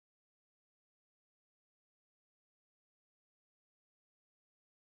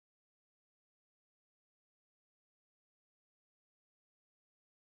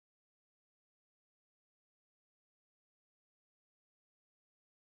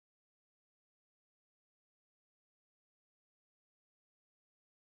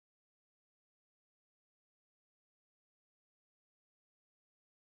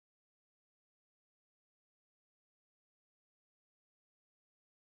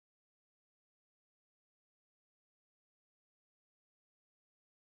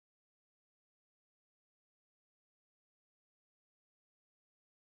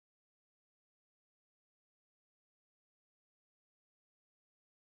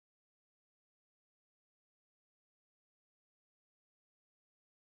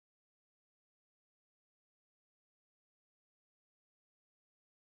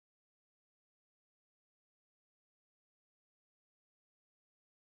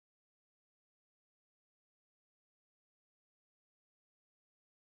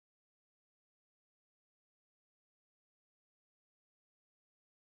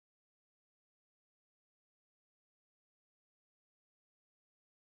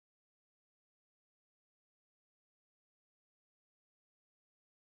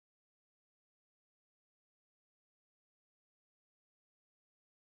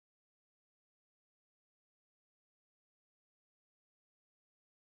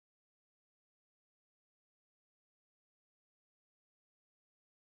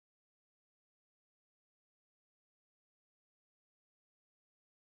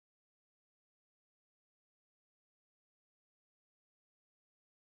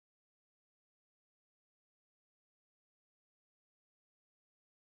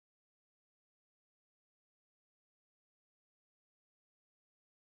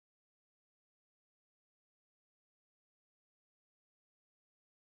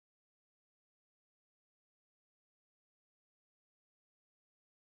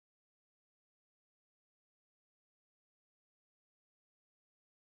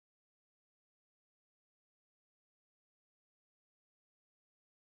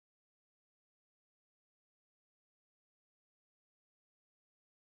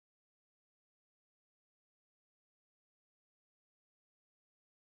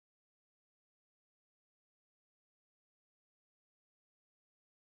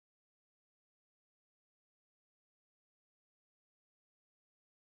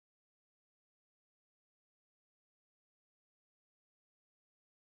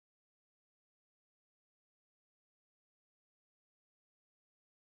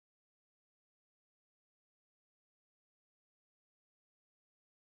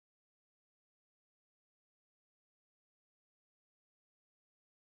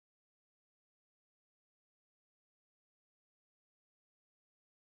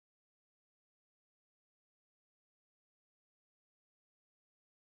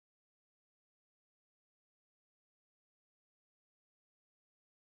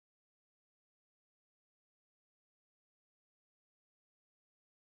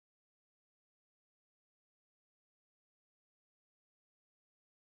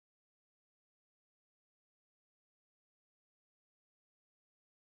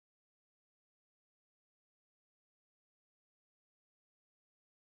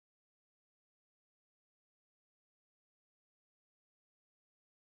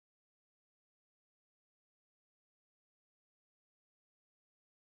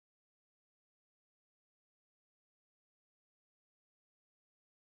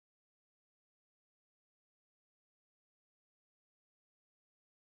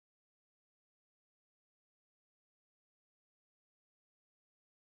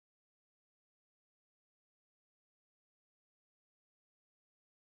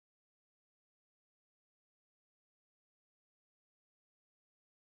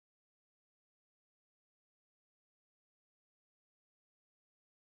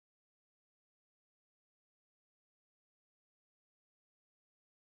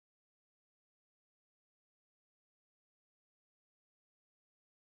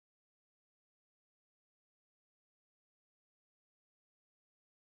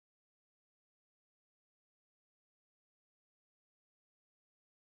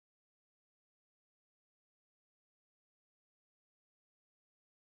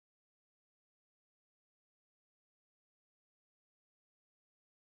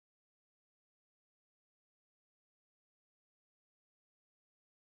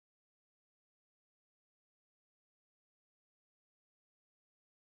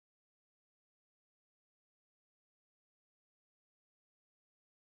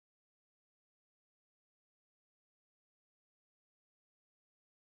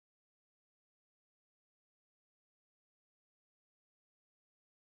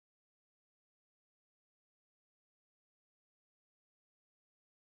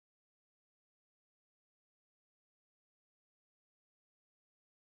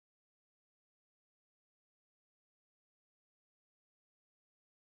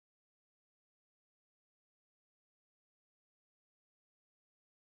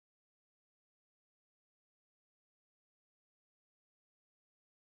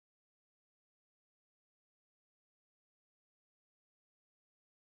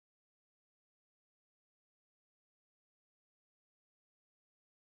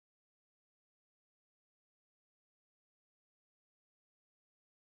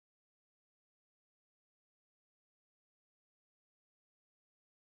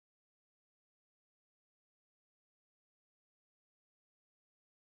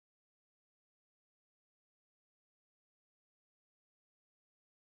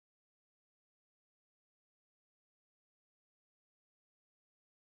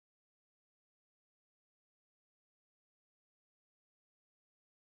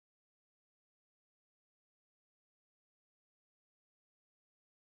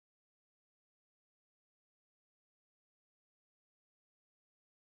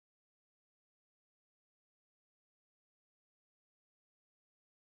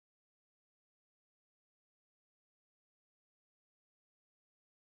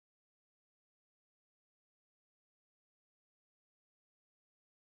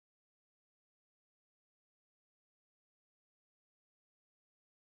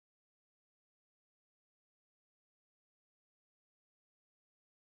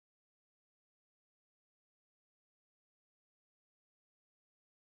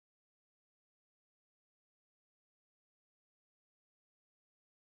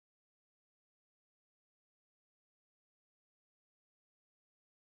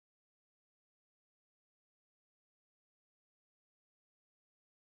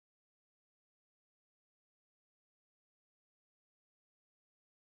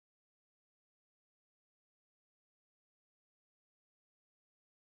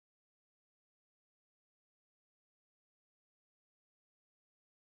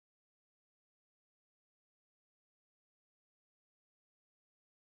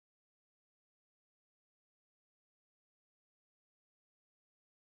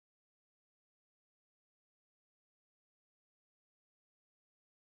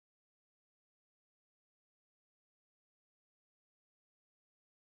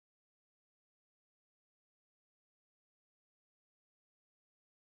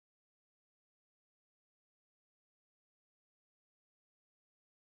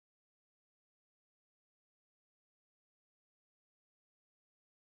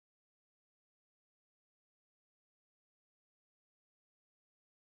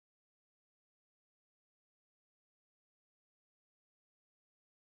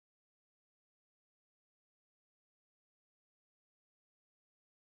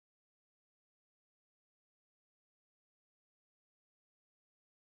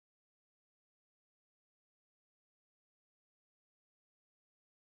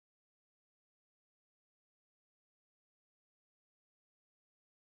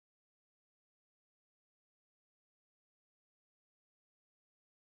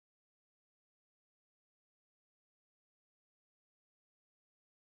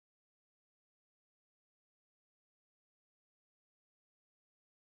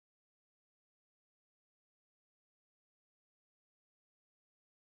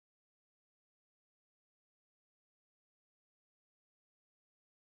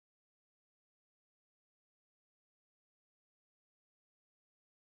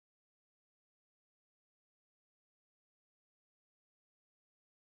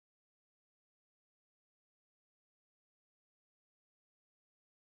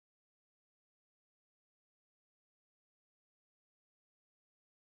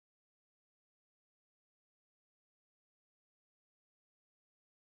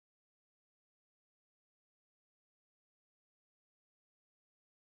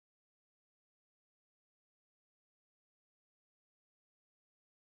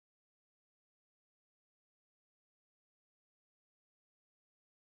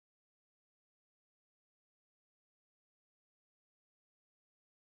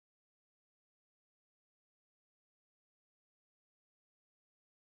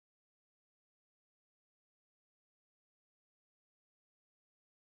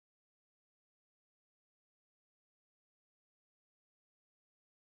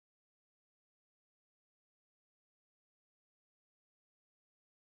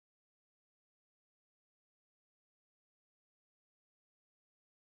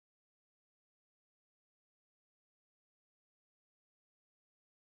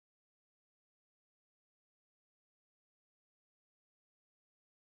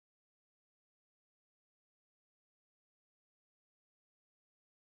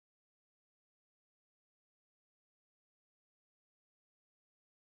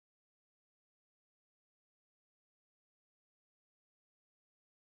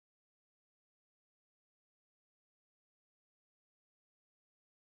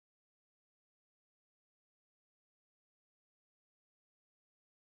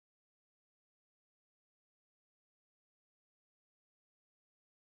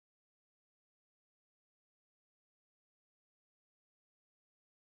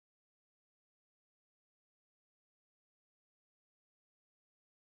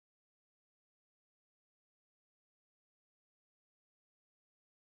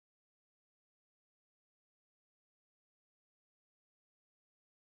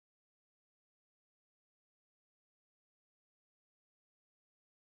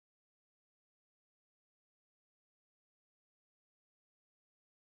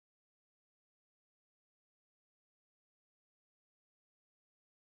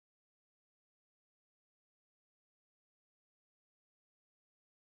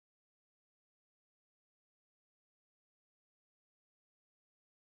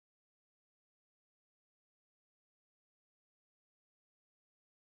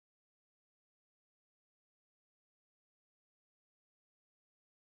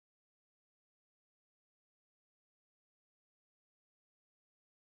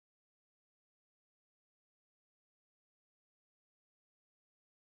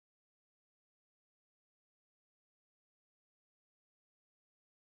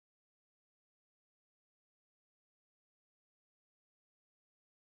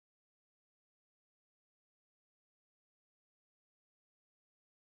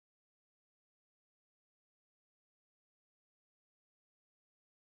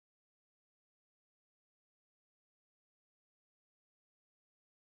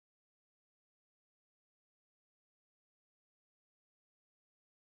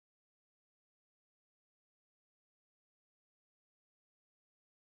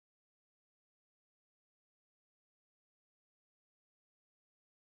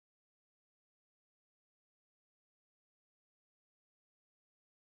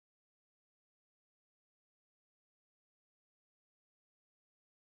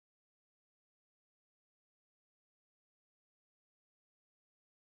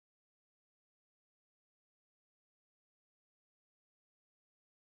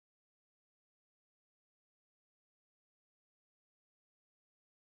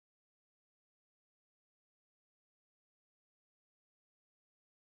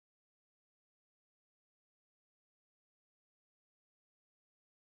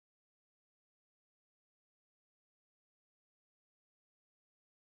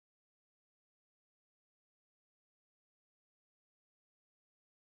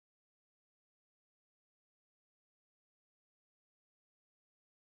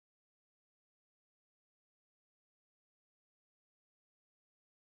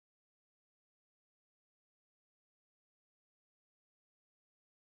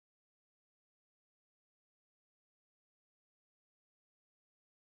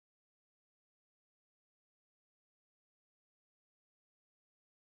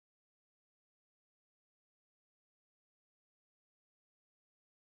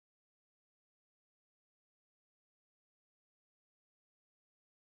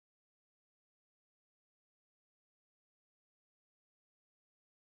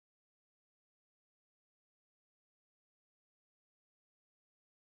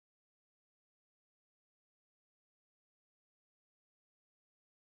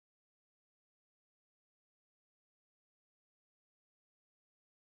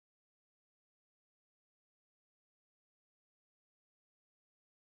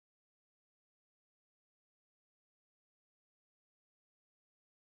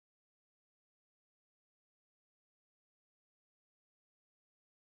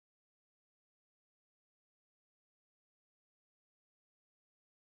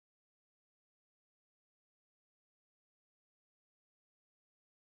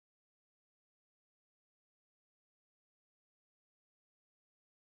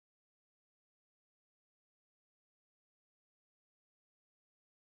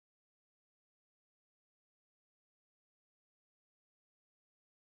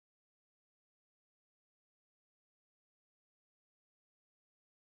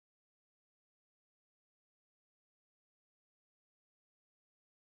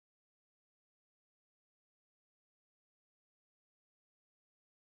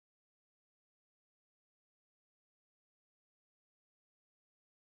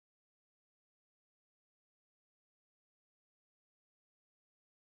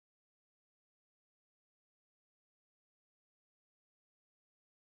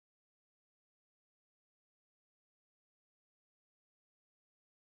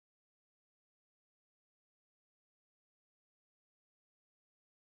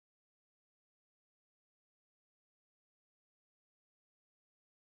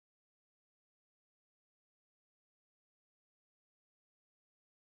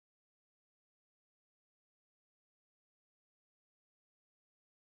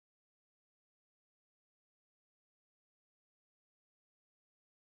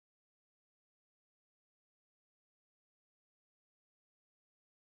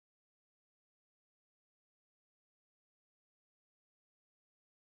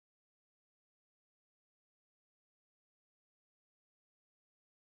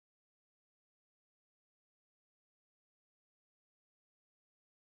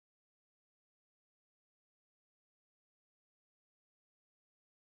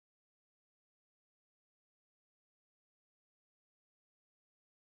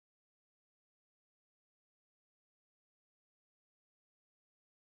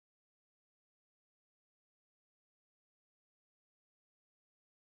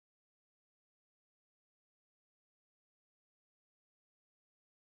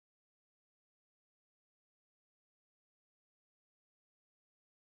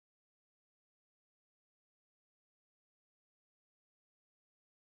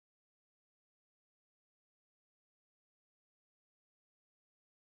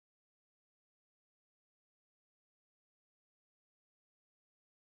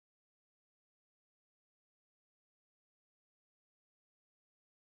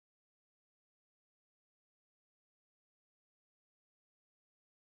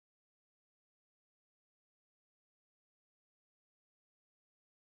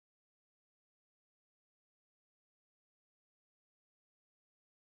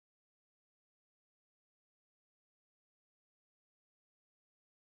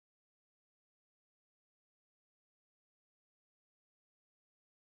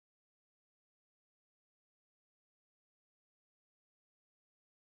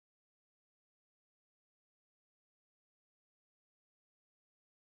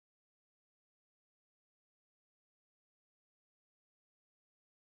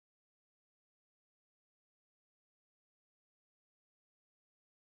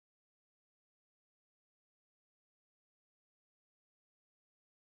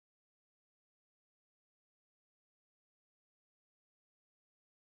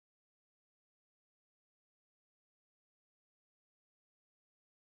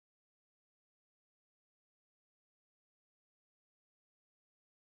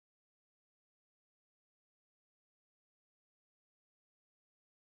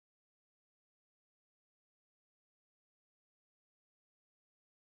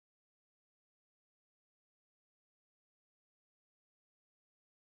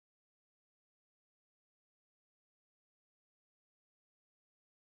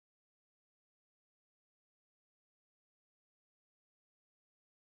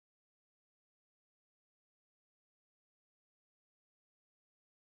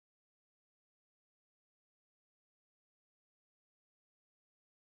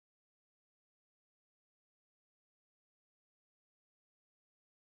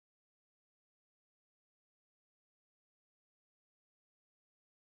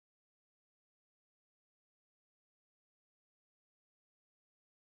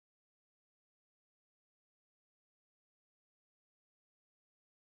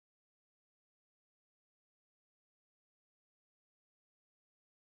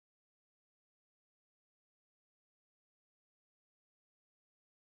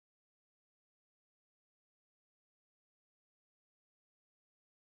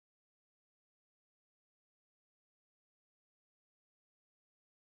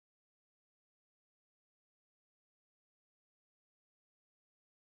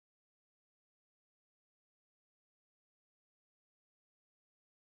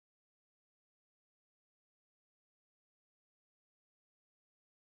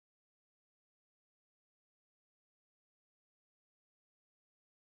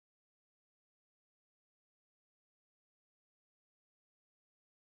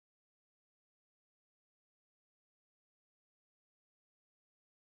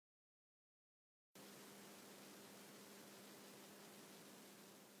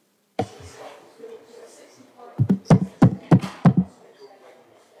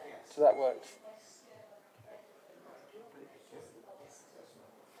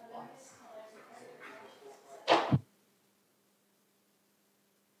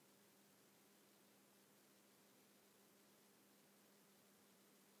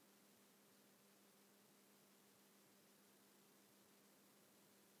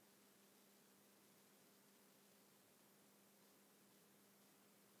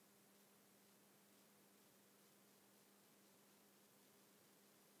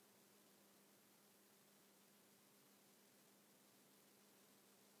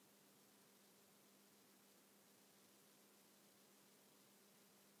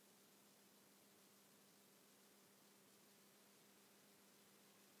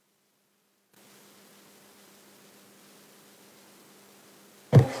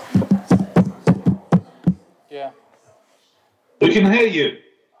We can hear you.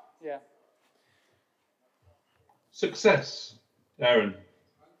 Yeah. Success, Aaron.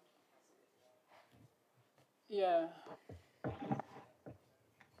 Yeah.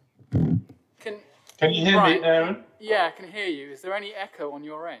 Can you hear Brian, me, Aaron? Yeah, I can hear you. Is there any echo on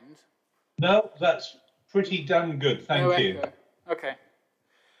your end? No, that's pretty damn good. Thank you. Echo. Okay.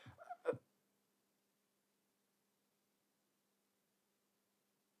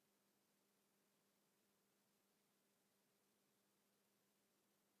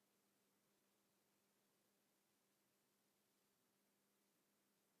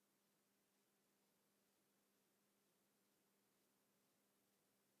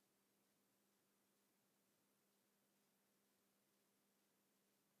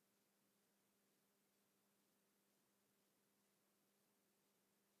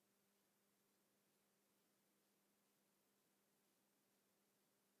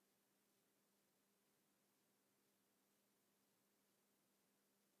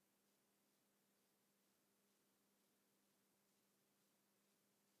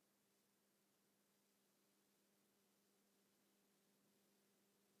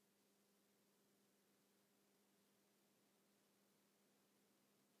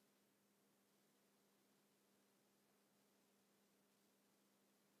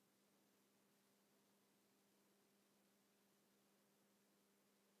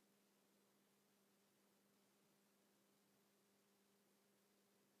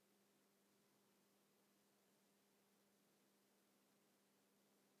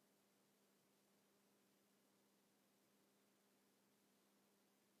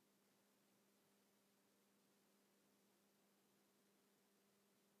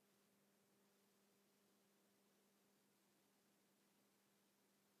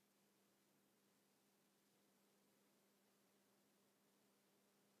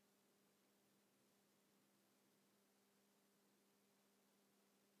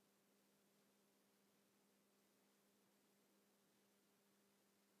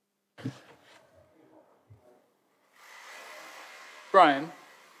 Brian,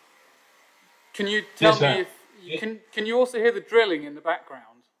 can you tell me if you can you also hear the drilling in the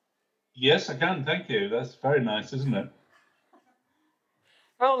background? Yes, I can. Thank you. That's very nice, isn't it?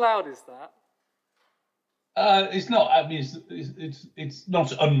 How loud is that? It's not. I mean, it's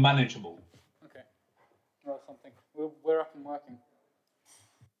not unmanageable. Okay. Or something. We're up and working.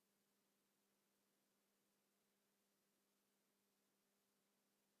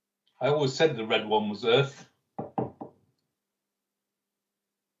 I always said the red one was Earth.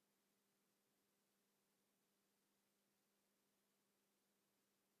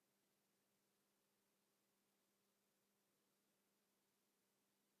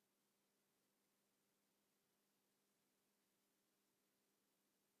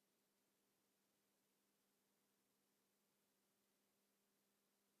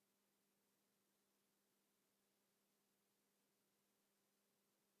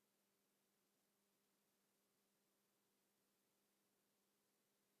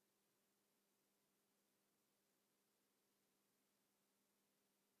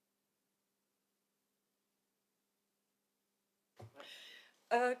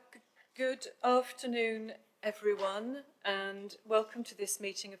 Good afternoon, everyone, and welcome to this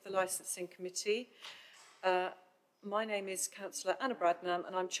meeting of the Licensing Committee. My name is Councillor Anna Bradnam,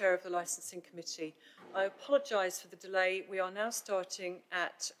 and I'm Chair of the Licensing Committee. I apologise for the delay. We are now starting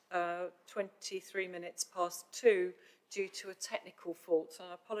at 23 minutes past 2 due to a technical fault, and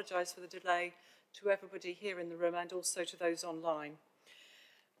I apologise for the delay to everybody here in the room and also to those online.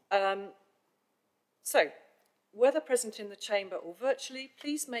 Whether present in the chamber or virtually,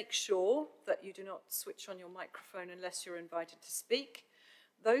 please make sure that you do not switch on your microphone unless you're invited to speak.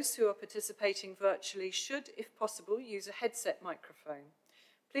 Those who are participating virtually should, if possible, use a headset microphone.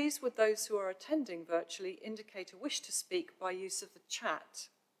 Please, would those who are attending virtually indicate a wish to speak by use of the chat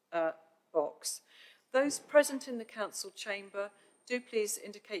box. Those present in the council chamber, do please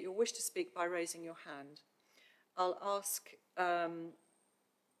indicate your wish to speak by raising your hand. I'll ask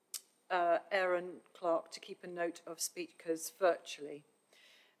Aaron Clark to keep a note of speakers virtually.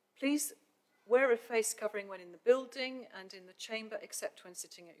 Please wear a face covering when in the building and in the chamber, except when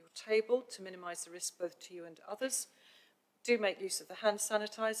sitting at your table, to minimise the risk both to you and others. Do make use of the hand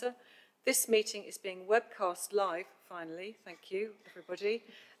sanitizer. This meeting is being webcast live, finally, thank you everybody,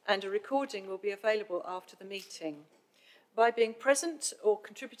 and a recording will be available after the meeting. By being present or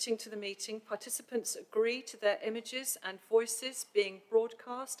contributing to the meeting, participants agree to their images and voices being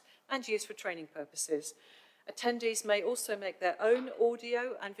broadcast and used for training purposes. Attendees may also make their own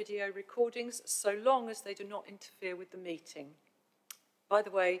audio and video recordings so long as they do not interfere with the meeting. By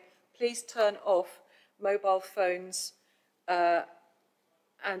the way, please turn off mobile phones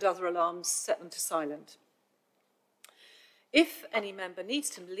and other alarms, set them to silent. If any member needs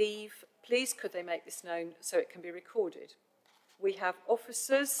to leave, please could they make this known so it can be recorded. We have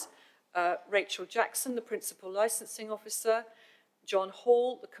officers, Rachel Jackson, the Principal Licensing Officer, John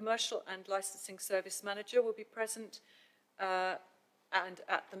Hall, the Commercial and Licensing Service Manager, will be present and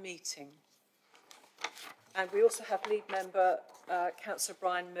at the meeting. And we also have lead member, Councillor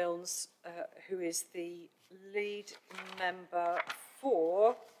Brian Milnes, who is the lead member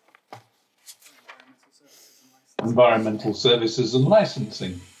for Environmental Services and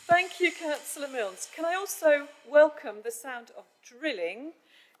Licensing. Thank you, Councillor Milnes. Can I also welcome the sound of drilling?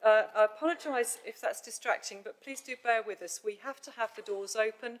 I apologise if that's distracting, but please do bear with us. We have to have the doors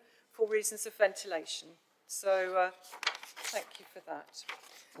open for reasons of ventilation. So thank you for that.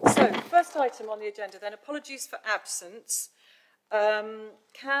 So, first item on the agenda then, apologies for absence.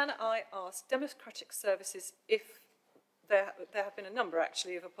 Can I ask Democratic Services if there have been a number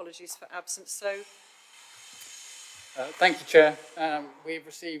actually of apologies for absence, so thank you, Chair. We've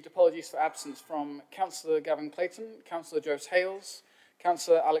received apologies for absence from Councillor Gavin Clayton, Councillor Joyce Hales,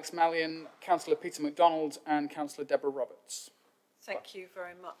 Councillor Alex Mallion, Councillor Peter MacDonald and Councillor Deborah Roberts. Thank you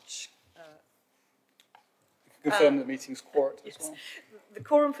very much. Confirm the meeting's quorum as well. The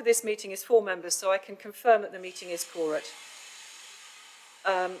quorum for this meeting is 4 members, so I can confirm that the meeting is quorate.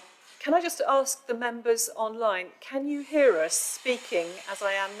 Can I just ask the members online, can you hear us speaking as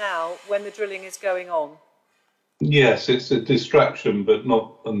I am now when the drilling is going on? Yes, it's a distraction, but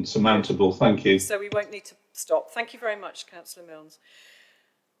not unsurmountable. Thank you. So we won't need to stop. Thank you very much, Councillor Milnes.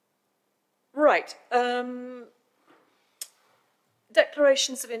 Right.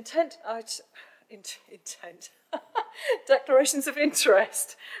 Declarations of intent. Declarations of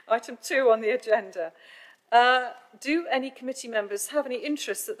interest. Item 2 on the agenda. Do any committee members have any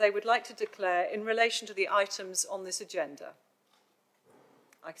interest that they would like to declare in relation to the items on this agenda?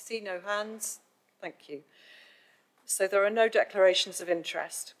 I see no hands. Thank you. So there are no declarations of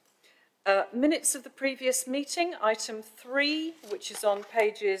interest. Minutes of the previous meeting, item 3, which is on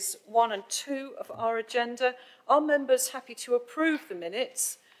pages 1 and 2 of our agenda. Are members happy to approve the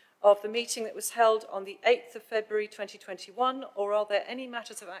minutes of the meeting that was held on the 8th of February 2021, or are there any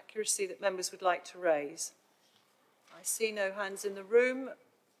matters of accuracy that members would like to raise? I see no hands in the room.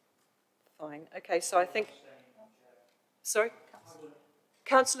 Fine. Okay, so I think... Sorry?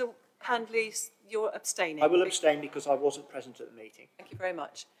 Councillor Handley, you're abstaining. I will abstain because I wasn't present at the meeting. Thank you very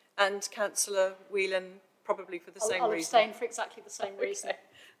much. And Councillor Whelan, probably for the same reason. I'll abstain for exactly the same reason. Okay.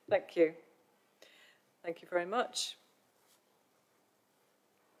 Thank you. Thank you very much.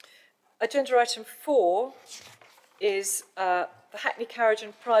 Agenda item 4 is the Hackney Carriage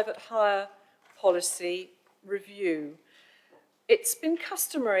and Private Hire Policy Review. It's been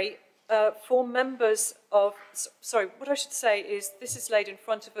customary for members of, sorry, what I should say is this is laid in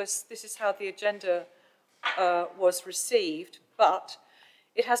front of us, this is how the agenda was received, but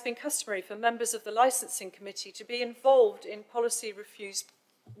it has been customary for members of the Licensing Committee to be involved in policy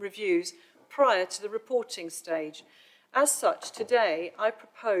reviews prior to the reporting stage. As such, today I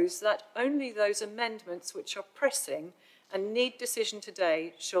propose that only those amendments which are pressing and need decision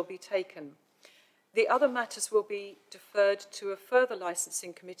today shall be taken. The other matters will be deferred to a further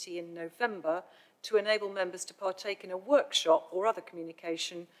licensing committee in November to enable members to partake in a workshop or other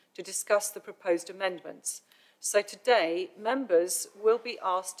communication to discuss the proposed amendments. So today, members will be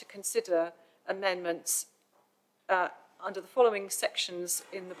asked to consider amendments under the following sections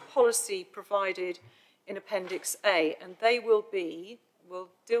in the policy provided in Appendix A, and they will be, we'll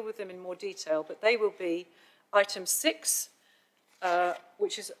deal with them in more detail, but they will be item 6,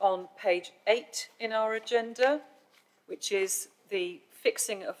 which is on page 8 in our agenda, which is the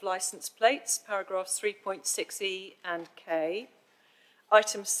fixing of licence plates, paragraphs 3.6e and k.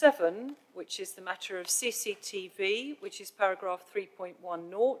 Item 7, which is the matter of CCTV, which is paragraph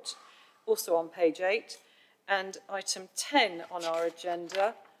 3.10, also on page 8. And item 10 on our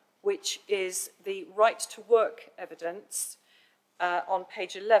agenda, which is the right to work evidence on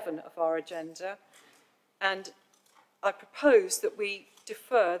page 11 of our agenda. And I propose that we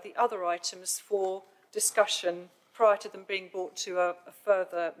defer the other items for discussion prior to them being brought to a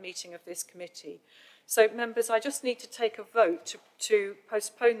further meeting of this committee. So, members, I just need to take a vote to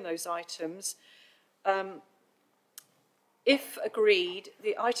postpone those items. If agreed,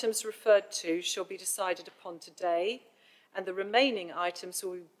 the items referred to shall be decided upon today, and the remaining items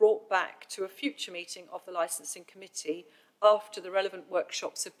will be brought back to a future meeting of the Licensing Committee after the relevant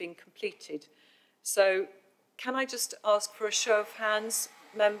workshops have been completed. So, can I just ask for a show of hands,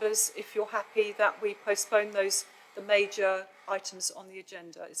 members, if you're happy that we postpone the major items on the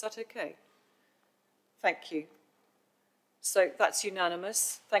agenda? Is that okay? Thank you. So that's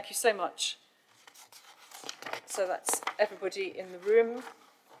unanimous. Thank you so much. So that's everybody in the room.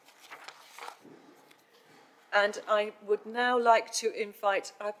 And I would now like to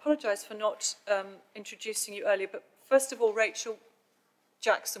invite, I apologise for not introducing you earlier, but first of all, Rachel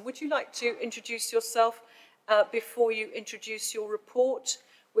Jackson, would you like to introduce yourself before you introduce your report,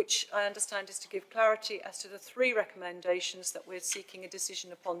 which I understand is to give clarity as to the 3 recommendations that we're seeking a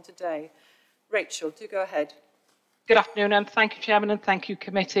decision upon today. Rachel, do go ahead. Good afternoon, and thank you, Chairman, and thank you,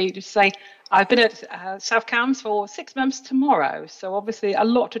 Committee. Just say I've been at South Cambs for 6 months tomorrow, so obviously a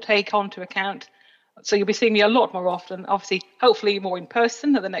lot to take on to account. So you'll be seeing me a lot more often, obviously, hopefully more in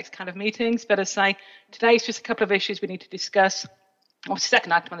person at the next kind of meetings. But as I say, today's just a couple of issues we need to discuss. Obviously,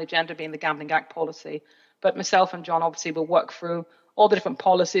 second item on the agenda being the Gambling Act policy. But myself and John obviously will work through all the different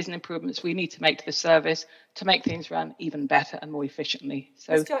policies and improvements we need to make to the service to make things run even better and more efficiently.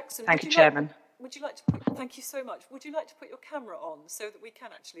 So Ms. Jackson, thank you, Chairman. Would you like to put, thank you so much. Would you like to put your camera on so that we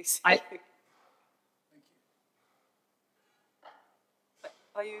can actually see you?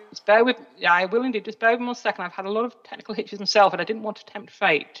 Are you? Just bear with, yeah, I will indeed. Just bear with me 1 second. I've had a lot of technical hitches myself, and I didn't want to tempt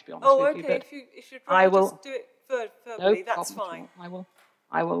fate, to be honest with you. Oh, okay. If you'd rather just do it verbally, no that's problem fine.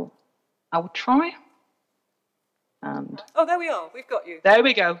 I will try. And oh, there we are. We've got you. there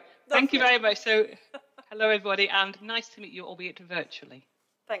we go. Thank Lovely. you very much. So, hello everybody, and nice to meet you, albeit virtually.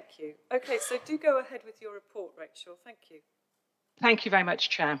 Thank you. Okay, so do go ahead with your report, Rachel. Thank you. Thank you very much,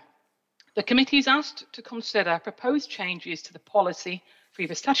 Chair. The committee is asked to consider proposed changes to the policy for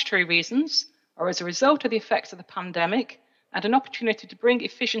either statutory reasons or as a result of the effects of the pandemic, and an opportunity to bring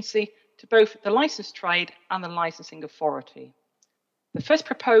efficiency to both the licensed trade and the licensing authority. The first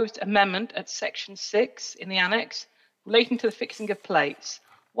proposed amendment at section 6 in the annex relating to the fixing of plates.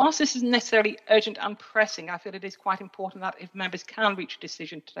 Whilst this isn't necessarily urgent and pressing, I feel it is quite important that if members can reach a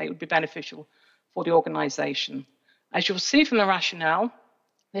decision today, it would be beneficial for the organisation. As you'll see from the rationale,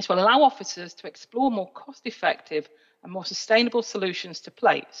 this will allow officers to explore more cost-effective and more sustainable solutions to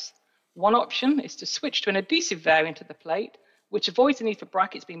plates. One option is to switch to an adhesive variant of the plate, which avoids the need for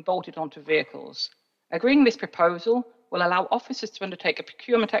brackets being bolted onto vehicles. Agreeing this proposal will allow officers to undertake a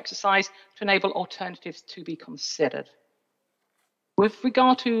procurement exercise to enable alternatives to be considered. With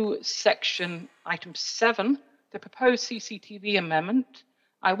regard to section item 7, the proposed CCTV amendment,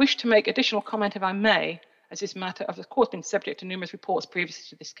 I wish to make additional comment, if I may, as this matter has of course been subject to numerous reports previously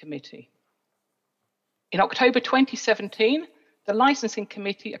to this committee. In October 2017, the Licensing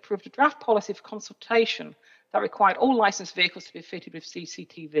Committee approved a draft policy for consultation that required all licensed vehicles to be fitted with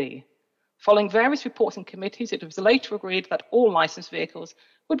CCTV. Following various reports in committees, it was later agreed that all licensed vehicles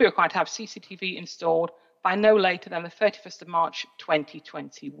would be required to have CCTV installed by no later than the 31st of March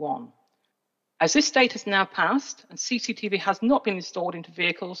 2021. As this date has now passed and CCTV has not been installed into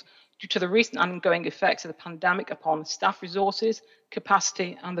vehicles due to the recent ongoing effects of the pandemic upon staff resources,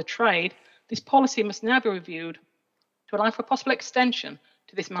 capacity and the trade, this policy must now be reviewed to allow for a possible extension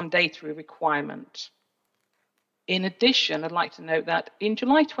to this mandatory requirement. In addition, I'd like to note that in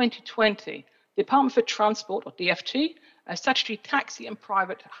July 2020, the Department for Transport, or DFT, statutory taxi and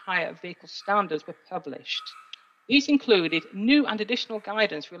private hire vehicle standards were published. These included new and additional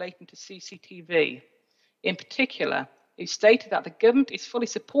guidance relating to CCTV. In particular, it stated that the government is fully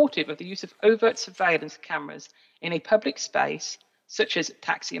supportive of the use of overt surveillance cameras in a public space, such as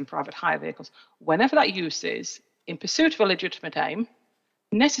taxi and private hire vehicles, whenever that use is, in pursuit of a legitimate aim,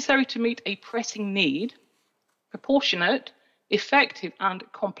 necessary to meet a pressing need, proportionate, effective, and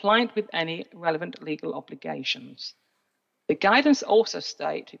compliant with any relevant legal obligations. The guidance also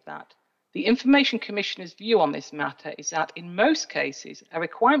stated that the Information Commissioner's view on this matter is that in most cases, a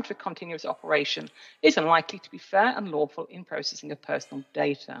requirement for continuous operation is unlikely to be fair and lawful in processing of personal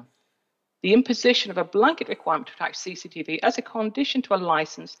data. The imposition of a blanket requirement to attach CCTV as a condition to a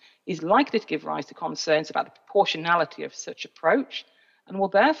license is likely to give rise to concerns about the proportionality of such approach and will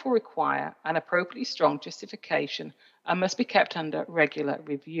therefore require an appropriately strong justification and must be kept under regular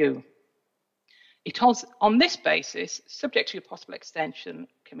review. It was on this basis, subject to a possible extension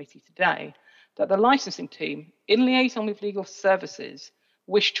committee today, that the licensing team, in liaison with legal services,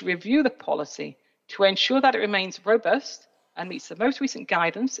 wish to review the policy to ensure that it remains robust and meets the most recent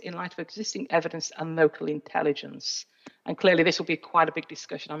guidance in light of existing evidence and local intelligence. And clearly this will be quite a big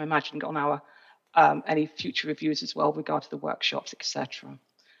discussion, I'm imagining, on our any future reviews as well with regard to the workshops, etc.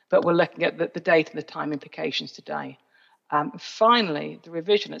 But we're looking at the date and the time implications today. Finally, the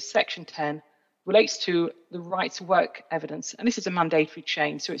revision at section 10 relates to the right to work evidence, and this is a mandatory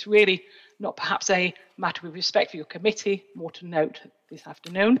change, so it's really not perhaps a matter with respect for your committee, more to note this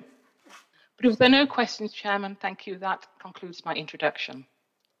afternoon. But if there are no questions, Chairman, thank you. That concludes my introduction.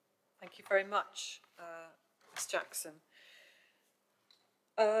 Thank you very much, Ms. Jackson.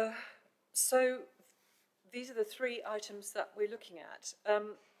 So these are the 3 items that we're looking at.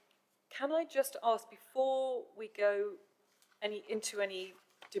 Can I just ask, before we go into any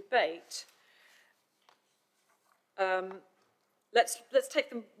debate, let's take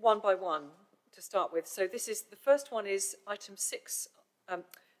them one by one to start with. So the first one is item 6.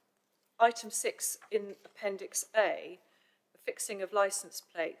 Item 6 in Appendix A, the fixing of licence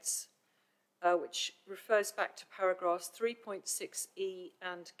plates, which refers back to paragraphs 3.6E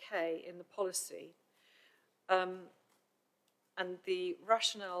and K in the policy. And the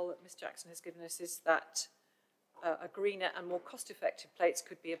rationale that Ms Jackson has given us is that a greener and more cost-effective plates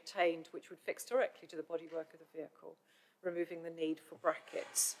could be obtained which would fix directly to the bodywork of the vehicle, removing the need for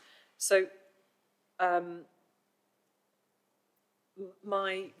brackets. So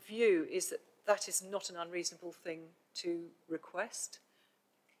my view is that that is not an unreasonable thing to request.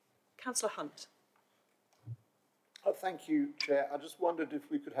 Councillor Hunt. Thank you, Chair. I just wondered if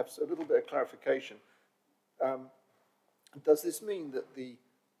we could have a little bit of clarification. Does this mean that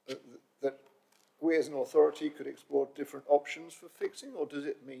that we as an authority could explore different options for fixing, or does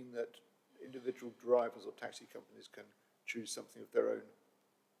it mean that individual drivers or taxi companies can choose something of their own?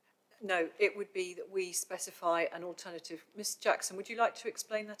 No, it would be that we specify an alternative. Ms Jackson, would you like to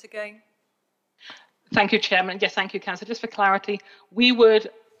explain that again? Thank you, Chairman. Yes, thank you, Councillor. Just for clarity, we would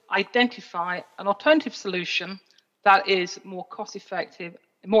identify an alternative solution that is more cost-effective,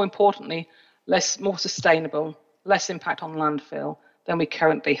 more importantly, more sustainable, less impact on landfill than we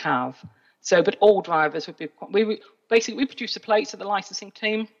currently have. So, but all drivers would be, we produce the plates at the licensing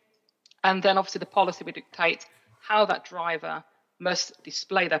team, and then obviously the policy would dictate how that driver must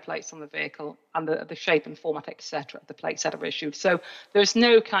display their plates on the vehicle and the shape and format, etc., of the plates that are issued. So there's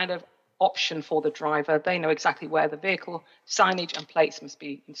no kind of option for the driver. They know exactly where the vehicle signage and plates must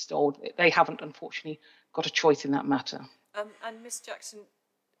be installed. They haven't, unfortunately, got a choice in that matter. And Ms Jackson,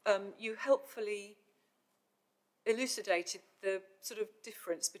 you helpfully elucidated the sort of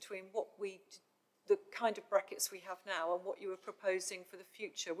difference between the kind of brackets we have now and what you were proposing for the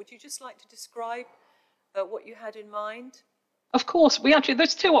future. Would you just like to describe what you had in mind? Of course,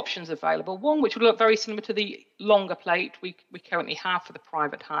 there's 2 options available. One which would look very similar to the longer plate we currently have for the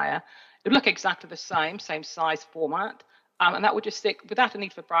private hire. It would look exactly the same size, format, and that would just stick without a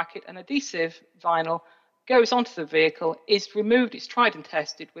need for bracket. An adhesive vinyl goes onto the vehicle, is removed, it's tried and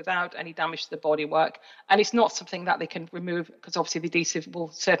tested without any damage to the bodywork, and it's not something that they can remove because obviously the adhesive will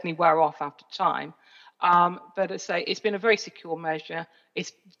certainly wear off after time. But as I say, it's been a very secure measure.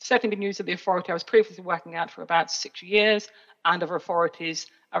 It's certainly been used at the authority I was previously working at for about 6 years, and other authorities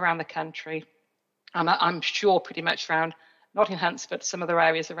around the country. And I'm sure pretty much around, not in Hunts, but some other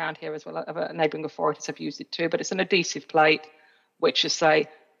areas around here as well, other neighbouring authorities have used it too. But it's an adhesive plate, which, as I say,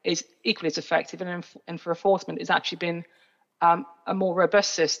 is equally as effective, and for enforcement, it's actually been a more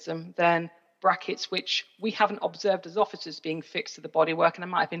robust system than brackets, which we haven't observed as officers being fixed to the bodywork, and I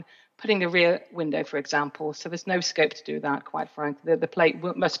might have been putting the rear window, for example. So there's no scope to do that, quite frankly. The plate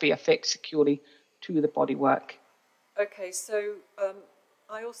must be affixed securely to the bodywork. Okay, so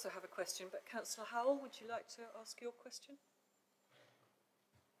I also have a question, but Councillor Howell, would you like to ask your question?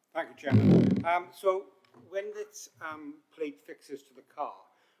 Thank you, Chairman. So when this plate fixes to the car,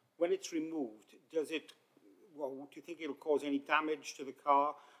 when it's removed, do you think it'll cause any damage to the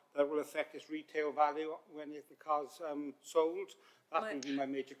car that will affect its retail value when the car's sold? That would be my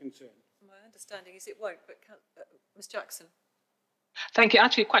major concern. My understanding is it won't, but Ms Jackson. Thank you.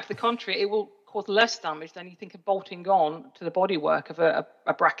 Actually, quite to the contrary, it will cause less damage than you think of bolting on to the bodywork of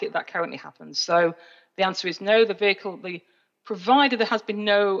a bracket that currently happens. So the answer is no. The vehicle, provided there has been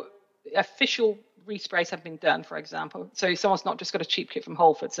no official resprays have been done, for example. So someone's not just got a cheap kit from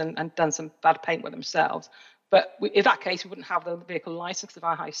Whole Foods and done some bad paint with themselves. But in that case, we wouldn't have the vehicle licensed of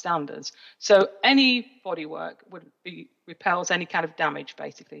our high standards. So any bodywork repels any kind of damage,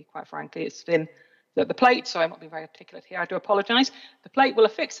 basically, quite frankly. It's been the plate, sorry, I'm not being very articulate here, I do apologise. The plate will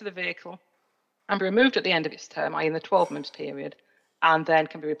affix to the vehicle and be removed at the end of its term, i.e. in the 12-month period, and then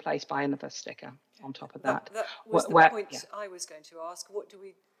can be replaced by another sticker on top of that. That was the point I was going to ask. What do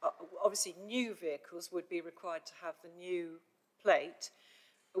we, obviously new vehicles would be required to have the new plate.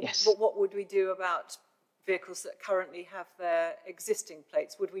 Yes. But what would we do about vehicles that currently have their existing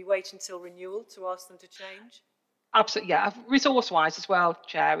plates? Would we wait until renewal to ask them to change? Absolutely, yeah. Resource-wise as well,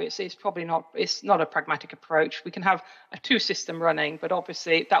 Chair, it's probably not, it's not a pragmatic approach. We can have a 2-system running, but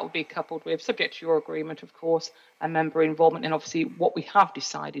obviously that would be coupled with, subject to your agreement, of course, and member involvement in obviously what we have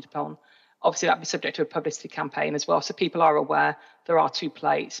decided upon. Obviously that would be subject to a publicity campaign as well, so people are aware there are 2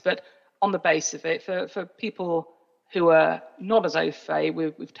 plates. But on the base of it, for people who are not as au fait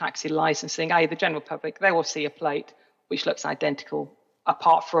with taxi licensing, i.e. the general public, they will see a plate which looks identical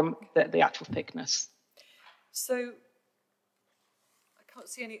apart from the actual thickness. So, I can't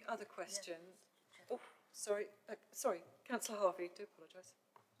see any other questions. Oh, sorry, Councillor Harvey, do apologise.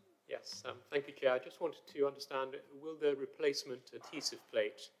 Yes, thank you, Chair. I just wanted to understand, will the replacement adhesive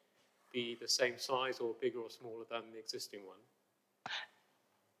plate be the same size or bigger or smaller than the existing one?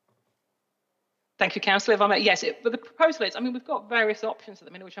 Thank you, Councillor. If I may, yes, but the proposal is, I mean, we've got various options at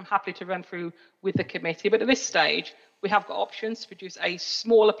the minute, which I'm happy to run through with the committee, but at this stage, we have got options to produce a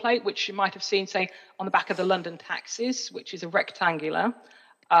smaller plate, which you might have seen, say, on the back of the London taxis, which is a rectangular,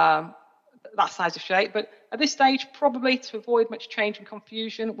 that size of shape. But at this stage, probably to avoid much change and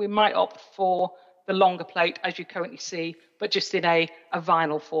confusion, we might opt for the longer plate, as you currently see, but just in a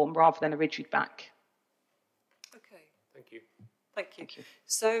vinyl form rather than a rigid back. Okay. Thank you. Thank you. Thank you.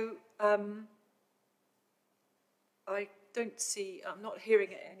 So, I don't see, I'm not hearing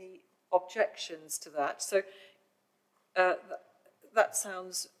any objections to that. So, that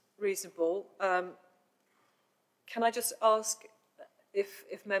sounds reasonable. Can I just ask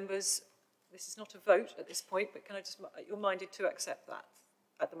if members, this is not a vote at this point, but can I just, you're minded to accept that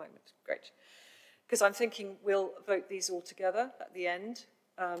at the moment? Great. Because I'm thinking we'll vote these all together at the end,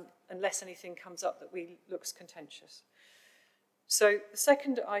 unless anything comes up that looks contentious. So the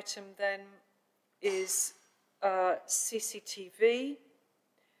second item then is CCTV.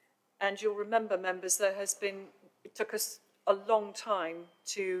 And you'll remember, members, it took us a long time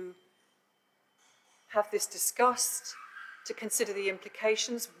to have this discussed, to consider the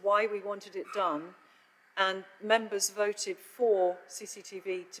implications, why we wanted it done, and members voted for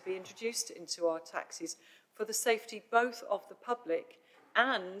CCTV to be introduced into our taxis for the safety both of the public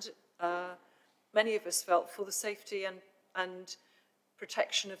and many of us felt for the safety and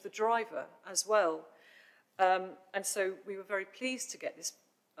protection of the driver as well. And so we were very pleased to get this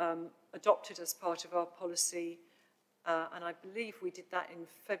adopted as part of our policy, and I believe we did that in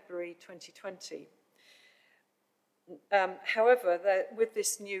February 2020. However, with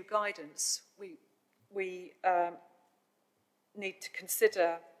this new guidance, we need to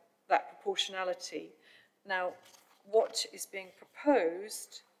consider that proportionality. Now, what is being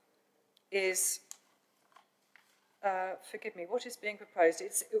proposed is, forgive me, what is being proposed?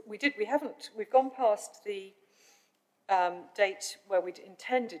 We've gone past the date where we'd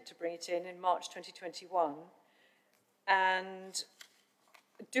intended to bring it in March 2021, and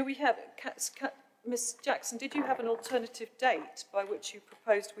do we have, Ms. Jackson, did you have an alternative date by which you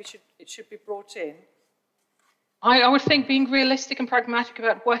proposed it should be brought in? I would think being realistic and pragmatic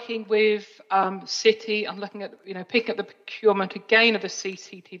about working with City and looking at, picking up the procurement again of the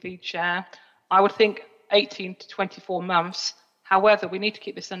CCTV chair, I would think 18 to 24 months. However, we need to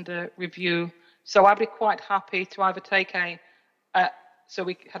keep this under review. So I'd be quite happy to either take so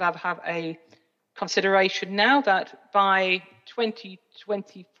we could either have a consideration now that by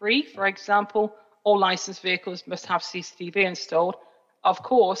 2023, for example, all licensed vehicles must have CCTV installed. Of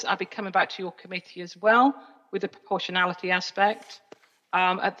course, I'll be coming back to your committee as well with the proportionality aspect.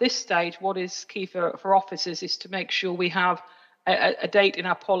 At this stage, what is key for officers is to make sure we have a date in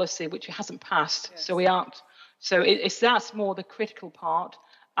our policy which hasn't passed. Yes. So we aren't. So that's more the critical part.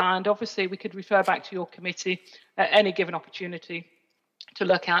 And obviously, we could refer back to your committee at any given opportunity to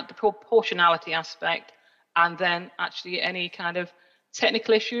look at the proportionality aspect, and then actually any kind of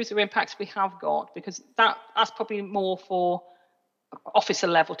technical issues or impacts we have got, because that's probably more for officer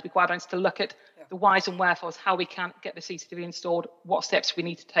level, to be quite honest, to look at the whys and wherefores, how we can get the CCTV installed, what steps we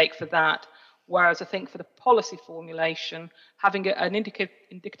need to take for that. Whereas I think for the policy formulation, having an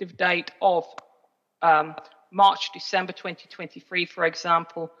indicative date of March, December 2023, for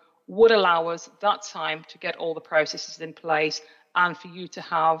example, would allow us that time to get all the processes in place and for you to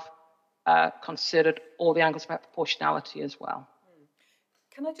have considered all the angles about proportionality as well.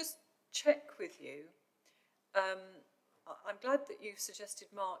 Can I just check with you? I'm glad that you suggested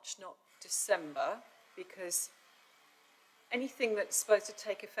March, not December, because anything that's supposed to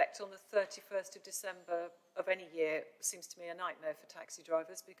take effect on the 31st of December of any year seems to me a nightmare for taxi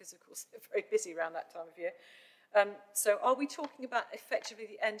drivers, because of course they're very busy around that time of year. So are we talking about effectively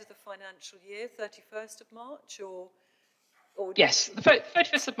the end of the financial year, 31st of March, or yes, the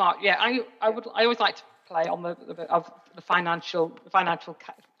 31st of March. Yeah, I always like to play on the financial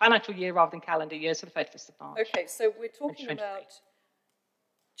year rather than calendar year, so the 31st of March. Okay, so we're talking about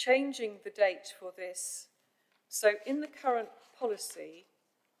changing the date for this. So in the current policy,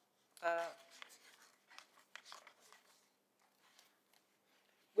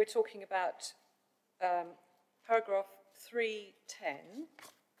 we're talking about paragraph 310,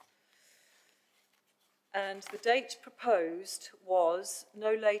 and the date proposed was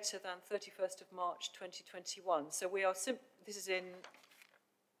no later than 31st of March 2021. So we are this is in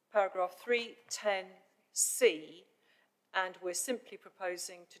paragraph 310C, and we're simply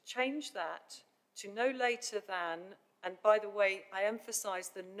proposing to change that to no later than, and by the way, I emphasise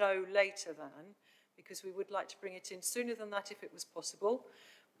the no later than, because we would like to bring it in sooner than that if it was possible,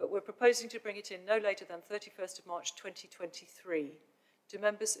 but we're proposing to bring it in no later than 31st of March 2023. Do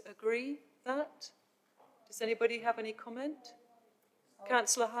members agree that? Does anybody have any comment?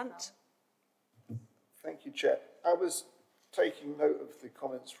 Councillor Hunt? Thank you, Chair. I was taking note of the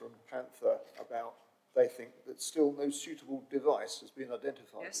comments from Panther about they think that still no suitable device has been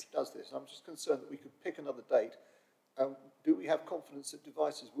identified which does this. And I'm just concerned that we could pick another date. Do we have confidence that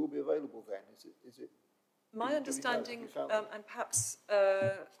devices will be available then? Is it? My understanding, and perhaps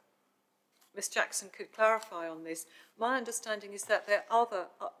Ms Jackson could clarify on this, my understanding is that there are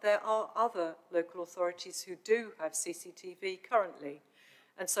other local authorities who do have CCTV currently.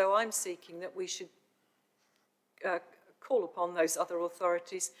 And so I'm seeking that we should call upon those other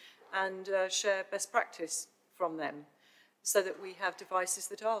authorities and share best practice from them so that we have devices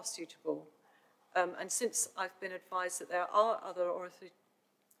that are suitable. And since I've been advised that there are other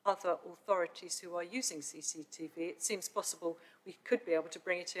authorities who are using CCTV, it seems possible we could be able to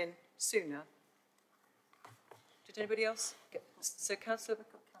bring it in sooner. Did anybody else? So Councillor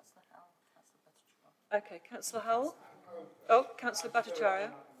Howell. Okay, Councillor Howell. Oh, Councillor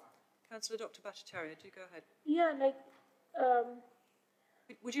Bhattacharya. Councillor Dr. Bhattacharya, do go ahead. Yeah, like...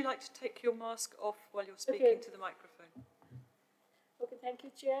 Would you like to take your mask off while you're speaking to the microphone? Okay, thank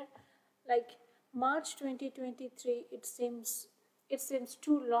you, Chair. Like March 2023, it seems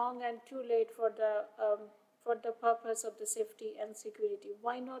too long and too late for the purpose of the safety and security.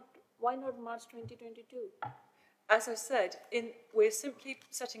 Why not March 2022? As I said, we're simply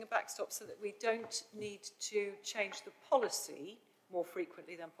setting a backstop so that we don't need to change the policy more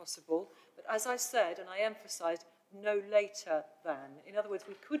frequently than possible. But as I said, and I emphasised, no later than. In other words,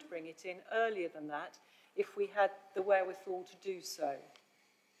 we could bring it in earlier than that if we had the wherewithal to do so.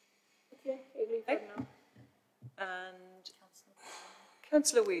 Okay, I agree for now. And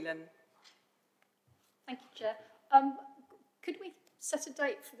Councillor Whelan. Thank you, Chair. Could we set a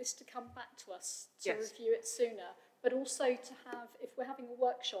date for this to come back to us to review it sooner? But also to have, if we're having a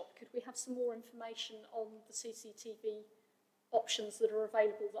workshop, could we have some more information on the CCTV options that are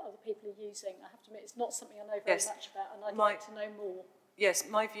available that other people are using? I have to admit, it's not something I know very much about, and I'd like to know more. Yes,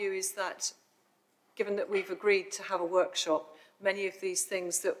 my view is that, given that we've agreed to have a workshop, many of these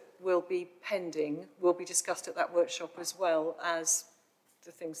things that will be pending will be discussed at that workshop as well as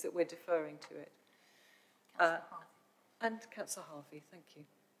the things that we're deferring to it. And Councillor Harvey, thank you.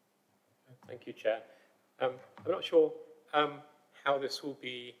 Thank you, Chair. I'm not sure how this will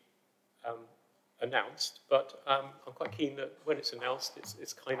be announced, but I'm quite keen that when it's announced,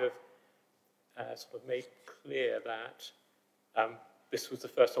 it's kind of sort of made clear that this was the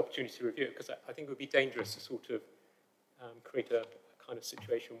first opportunity to review it, because I think it would be dangerous to sort of create a kind of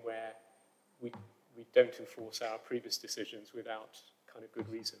situation where we don't enforce our previous decisions without kind of good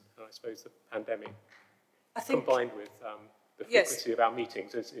reason. And I suppose the pandemic combined with the frequency of our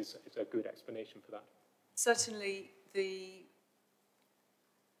meetings is a good explanation for that. Certainly the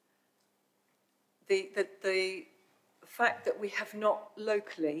fact that we have not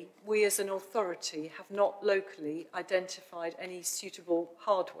locally, we as an authority have not locally identified any suitable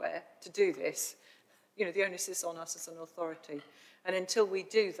hardware to do this, you know, the onus is on us as an authority. And until we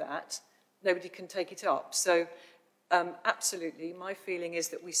do that, nobody can take it up. So absolutely, my feeling is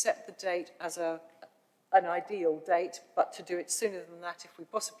that we set the date as an ideal date, but to do it sooner than that if we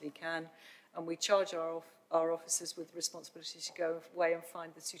possibly can, and we charge our officers with the responsibility to go away and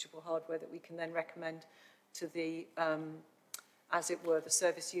find the suitable hardware that we can then recommend to the, as it were, the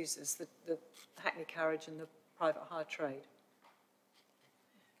service users, the hackney carriage and the private hire trade.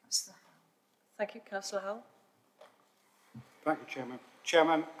 Thank you, Councillor Howell. Thank you, Chairman.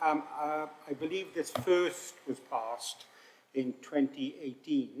 Chairman, I believe this first was passed in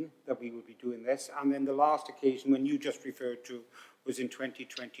 2018 that we would be doing this, and then the last occasion when you just referred to was in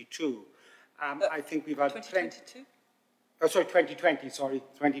 2022. I think we've had 2022? Oh, sorry, 2020, sorry,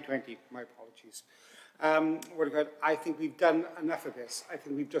 2020, my apologies. I think we've done enough of this. I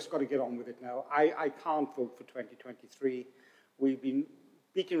think we've just got to get on with it now. I can't vote for 2023. We've been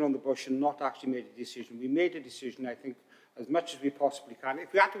beating around the bush and not actually made a decision. We made a decision, I think, as much as we possibly can.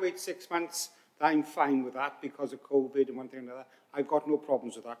 If we had to wait 6 months, I'm fine with that because of COVID and one thing and another. I've got no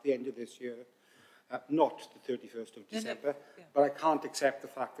problems with that at the end of this year. Not the 31st of December, but I can't accept the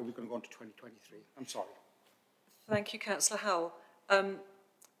fact that we're going to go on to 2023. I'm sorry. Thank you, Councillor Howell.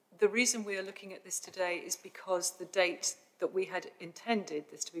 The reason we are looking at this today is because the date that we had intended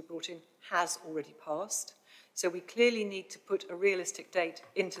this to be brought in has already passed. So we clearly need to put a realistic date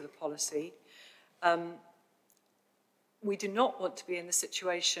into the policy. We do not want to be in the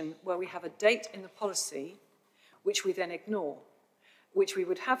situation where we have a date in the policy which we then ignore, which we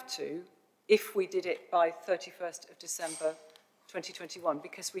would have to if we did it by 31st of December 2021,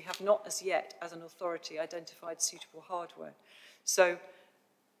 because we have not as yet, as an authority, identified suitable hardware. So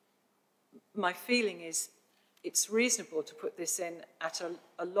my feeling is it's reasonable to put this in at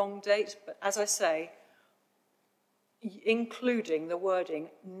a long date, but as I say, including the wording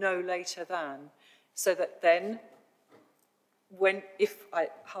no later than, so that then if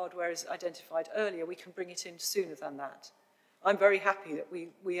hardware is identified earlier, we can bring it in sooner than that. I'm very happy that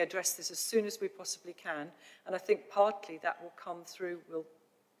we address this as soon as we possibly can, and I think partly that will come through, we'll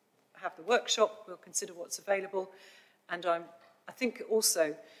have the workshop, we'll consider what's available, and I think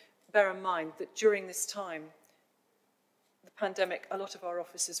also bear in mind that during this time, the pandemic, a lot of our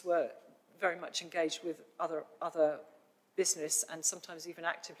officers were very much engaged with other business and sometimes even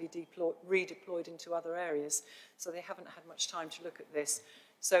actively redeployed into other areas. So they haven't had much time to look at this.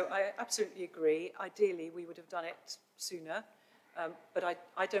 So I absolutely agree. Ideally, we would have done it sooner, but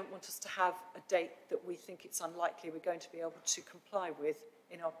I don't want us to have a date that we think it's unlikely we're going to be able to comply with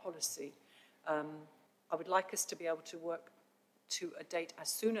in our policy. I would like us to be able to work to a date as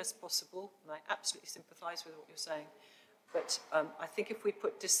soon as possible, and I absolutely sympathise with what you're saying. But I think if we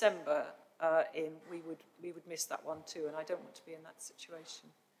put December in, we would miss that one too, and I don't want to be in that situation.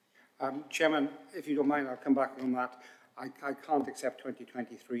 Chairman, if you don't mind, I'll come back on that. I can't accept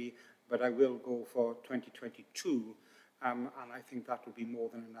 2023, but I will go for 2022, and I think that would be more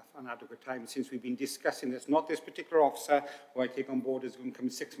than enough and adequate time, since we've been discussing this. Not this particular officer, who I take on board, is going to come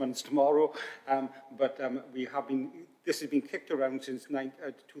 6 months tomorrow, but this has been kicked around since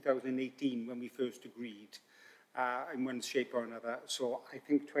 2018, when we first agreed. In one shape or another. So I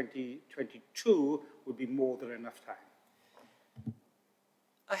think 2022 would be more than enough time.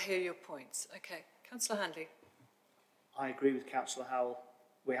 I hear your points. Okay, Councillor Handley. I agree with Councillor Howell.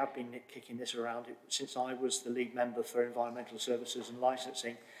 We have been kicking this around since I was the lead member for environmental services and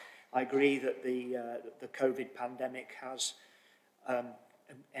licensing. I agree that the COVID pandemic has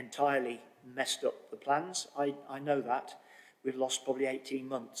entirely messed up the plans. I know that. We've lost probably 18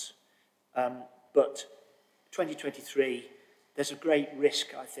 months. But 2023, there's a great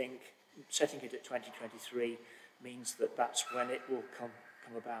risk, I think, setting it at 2023 means that that's when it will come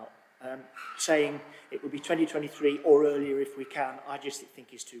about. Saying it will be 2023 or earlier if we can, I just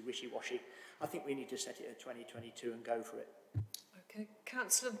think is too wishy-washy. I think we need to set it at 2022 and go for it. Okay,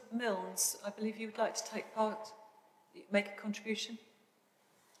 Councillor Milnes, I believe you would like to take part, make a contribution?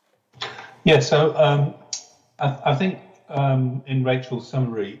 Yeah, so I think in Rachel's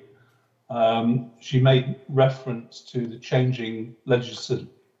summary, she made reference to the changing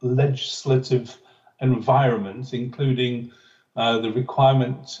legislative environment, including the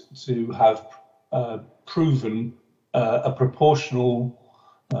requirement to have proven a proportional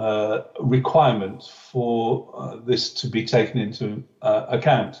requirement for this to be taken into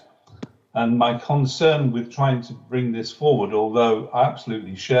account. And my concern with trying to bring this forward, although I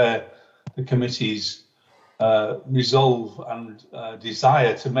absolutely share the committee's resolve and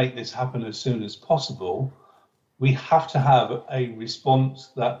desire to make this happen as soon as possible, we have to have a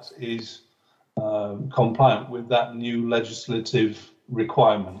response that is compliant with that new legislative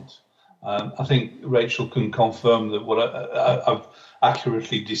requirement. I think Rachel can confirm that what I've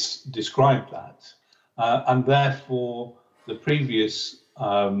accurately described that, and therefore the previous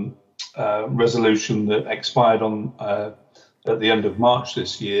resolution that expired on at the end of March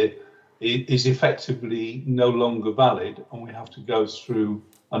this year is effectively no longer valid, and we have to go through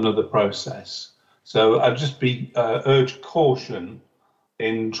another process. So I'd just urge caution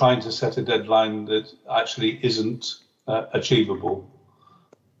in trying to set a deadline that actually isn't achievable.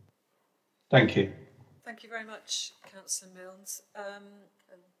 Thank you. Thank you very much, Councillor Milnes.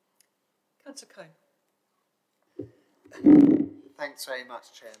 Councillor Cohn. Thanks very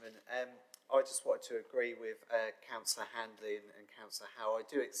much, Chairman. I just wanted to agree with Councillor Handley and Councillor Howe. I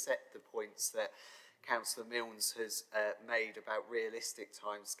do accept the points that Councillor Milnes has made about realistic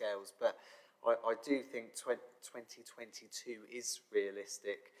timescales, but I do think 2022 is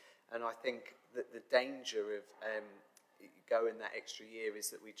realistic, and I think that the danger of going that extra year is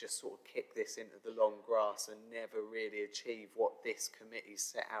that we just sort of kick this into the long grass and never really achieve what this committee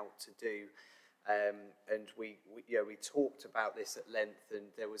set out to do. And we talked about this at length,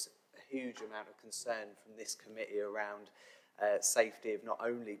 and there was a huge amount of concern from this committee around safety of not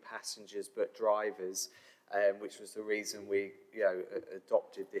only passengers but drivers, which was the reason we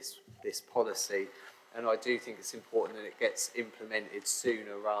adopted this policy. and I do think it's important that it gets implemented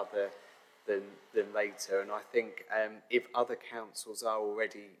sooner rather than later. And I think if other councils are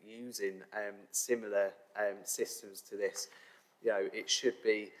already using similar systems to this, you know, it should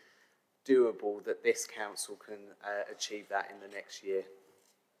be doable that this council can achieve that in the next year.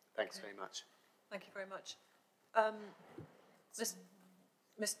 Thanks very much. Thank you very much.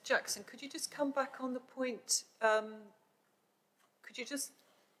 Ms. Jackson, could you just come back on the point? Could you just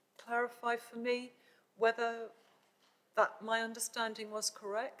clarify for me whether that my understanding was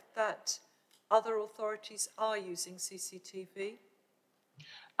correct, that other authorities are using CCTV?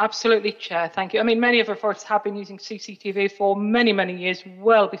 Absolutely, Chair. Thank you. I mean, many of our authorities have been using CCTV for many, many years,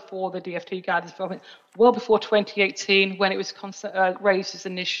 well before the DFT guidance development, well before 2018, when it was raised as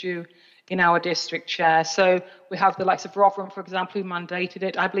an issue in our district, Chair. So we have the likes of Rotherham, for example, who mandated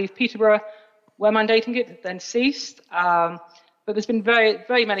it. I believe Peterborough were mandating it, then ceased. But there's been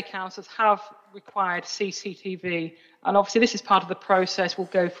very many councils have required CCTV. And obviously this is part of the process we'll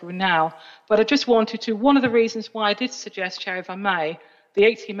go through now. But I just wanted to, one of the reasons why I did suggest, Chair, if I may, the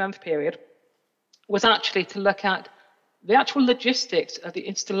 18-month period was actually to look at the actual logistics of the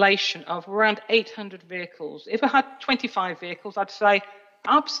installation of around 800 vehicles. If I had 25 vehicles, I'd say,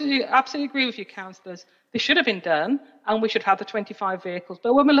 absolutely agree with you, councillors. This should have been done, and we should have the 25 vehicles.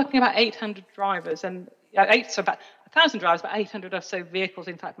 But when we're looking at about 800 drivers, and so about 1,000 drivers, about 800 or so vehicles,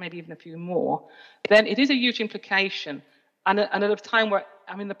 in fact, maybe even a few more, then it is a huge implication. And at a time where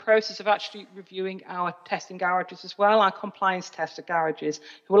I'm in the process of actually reviewing our testing garages as well, our compliance tester garages,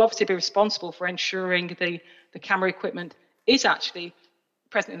 who will obviously be responsible for ensuring the camera equipment is actually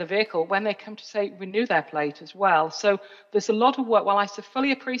present in the vehicle when they come to, say, renew their plate as well. So there's a lot of work. While I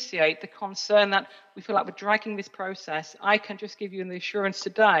fully appreciate the concern that we feel like we're dragging this process, I can just give you the assurance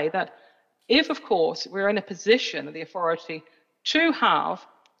today that if, of course, we're in a position, the authority, to have,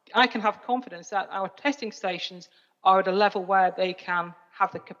 I can have confidence that our testing stations are at a level where they can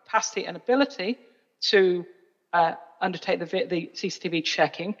have the capacity and ability to undertake the CCTV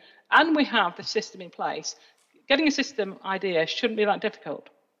checking, and we have the system in place. Getting a system idea shouldn't be that difficult,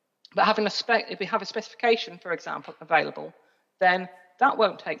 but having if we have a specification, for example, available, then that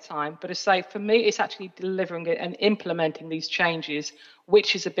won't take time. But as I say, for me, it's actually delivering it and implementing these changes,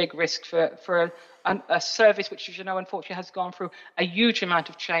 which is a big risk for a service which, as you know, unfortunately has gone through a huge amount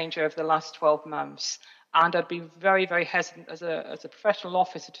of change over the last 12 months. And I'd be very, very hesitant as a professional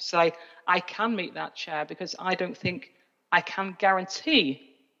officer to say I can meet that, Chair, because I don't think I can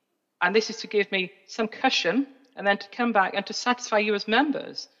guarantee. And this is to give me some cushion and then to come back and to satisfy you as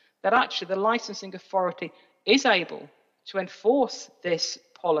members that actually the licensing authority is able to enforce this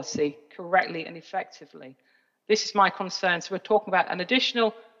policy correctly and effectively. This is my concern. So we're talking about an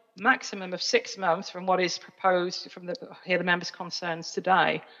additional maximum of 6 months from what is proposed from the members' concerns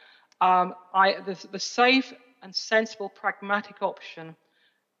today. The safe and sensible pragmatic option,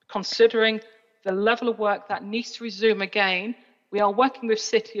 considering the level of work that needs to resume again. We are working with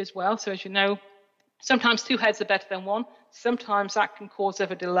City as well, so as you know, sometimes 2 heads are better than 1. Sometimes that can cause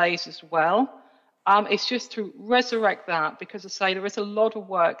other delays as well. It's just to resurrect that, because as I say, there is a lot of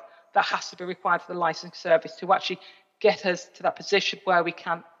work that has to be required for the licensing service to actually get us to that position where we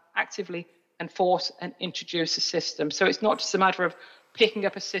can actively enforce and introduce a system. So it's not just a matter of picking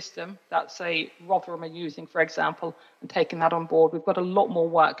up a system that, say, Rotherham are using, for example, and taking that on board. We've got a lot more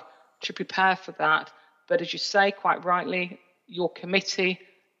work to prepare for that. But as you say, quite rightly, your committee,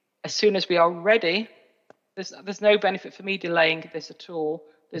 as soon as we are ready, there's no benefit for me delaying this at all.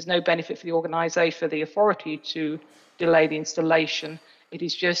 There's no benefit for the organisation, for the authority to delay the installation. It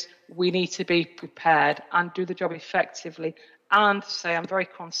is just we need to be prepared and do the job effectively. And say I'm very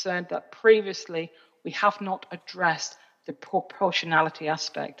concerned that previously we have not addressed the proportionality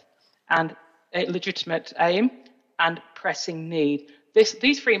aspect and a legitimate aim and pressing need.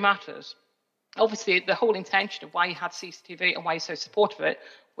 These 3 matters, obviously the whole intention of why you had CCTV and why you're so supportive of it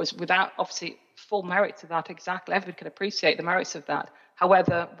was without obviously full merit to that exactly. Everyone can appreciate the merits of that.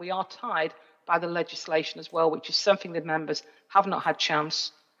 However, we are tied by the legislation as well, which is something the members have not had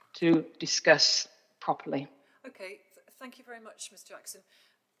chance to discuss properly. Okay, thank you very much, Ms. Jackson.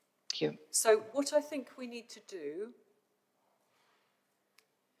 Thank you. So what I think we need to do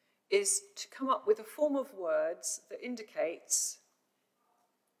is to come up with a form of words that indicates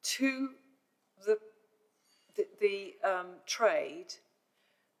to the trade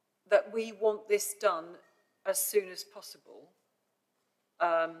that we want this done as soon as possible.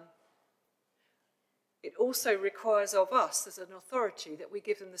 It also requires of us as an authority that we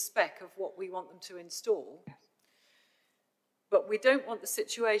give them the spec of what we want them to install. But we don't want the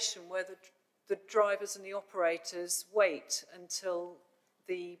situation where the drivers and the operators wait until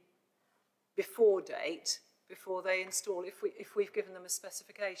the before date, before they install, if we've given them a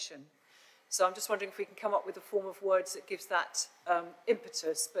specification. So I'm just wondering if we can come up with a form of words that gives that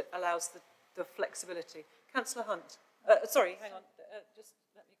impetus, but allows the flexibility. Councillor Hunt. Sorry, hang on. Just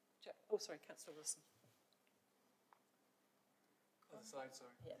let me check. Oh, sorry, Councillor Wilson. Other side,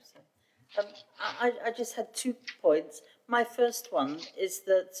 sorry. Yes. I just had 2 points. My first one is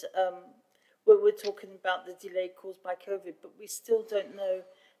that we're talking about the delay caused by COVID, but we still don't know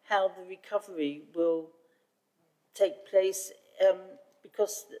how the recovery will take place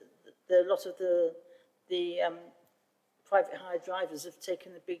because a lot of the private hire drivers have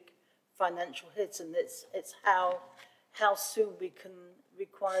taken a big financial hit, and it's how soon we can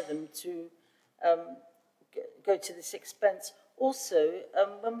require them to go to this expense. Also,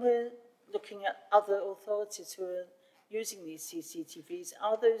 when we're looking at other authorities who are using these CCTVs,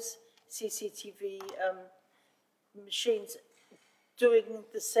 are those CCTV machines doing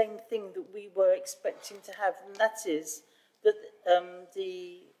the same thing that we were expecting to have? And that is that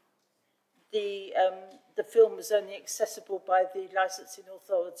the film was only accessible by the licensing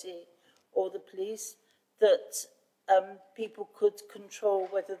authority or the police, that people could control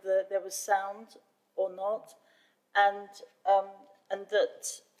whether there was sound or not, and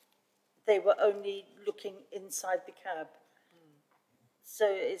that they were only looking inside the cab. So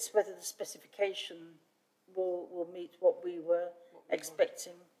it's whether the specification will meet what we were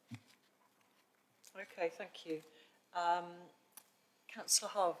expecting. Okay, thank you. Councillor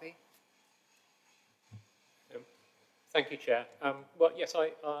Harvey. Thank you, Chair. Well, yes,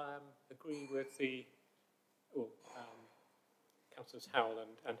 I agree with Councillors Howell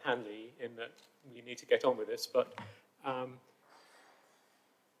and Hanley in that we need to get on with this, but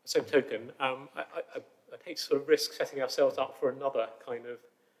same token, I'd hate to sort of risk setting ourselves up for another kind of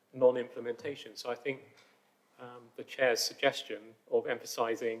non-implementation. So I think the Chair's suggestion of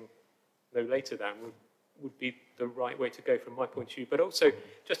emphasising no later than would be the right way to go from my point of view, but also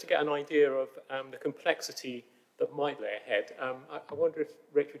just to get an idea of the complexity that might lay ahead. I wonder if,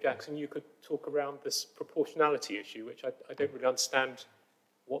 Rachel Jackson, you could talk around this proportionality issue, which I don't really understand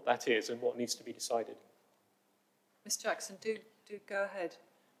what that is and what needs to be decided. Ms Jackson, do go ahead.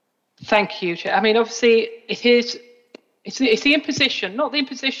 Thank you, Chair. I mean, obviously, it's the imposition, not the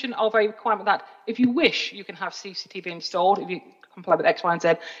imposition of a requirement that if you wish, you can have CCTV installed, if you comply with X, Y, and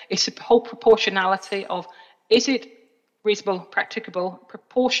Z. It's the whole proportionality of, is it reasonable, practicable,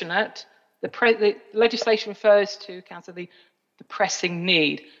 proportionate? The legislation refers to, Councillor, the pressing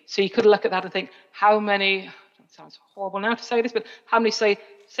need. So you could look at that and think, how many, it sounds horrible now to say this, but how many, say,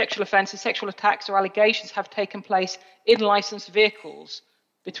 sexual offences, sexual attacks or allegations have taken place in licensed vehicles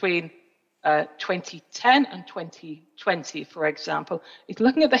between 2010 and 2020, for example. It's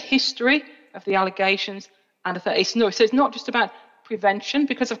looking at the history of the allegations, and so it's not just about prevention,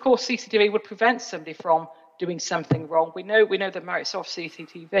 because of course CCTV would prevent somebody from doing something wrong. We know the merits of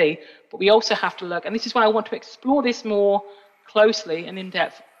CCTV, but we also have to look, and this is why I want to explore this more closely and in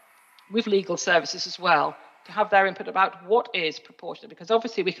depth with legal services as well, to have their input about what is proportionate, because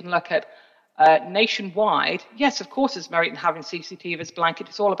obviously we can look at nationwide. Yes, of course there's merit in having CCTV as blanket.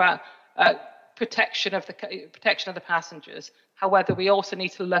 It's all about protection of the passengers. However, we also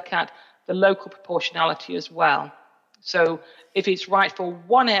need to look at the local proportionality as well. So if it's right for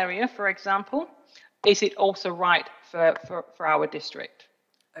one area, for example, is it also right for our district?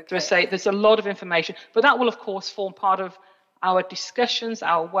 Okay. So I say there's a lot of information, but that will of course form part of our discussions,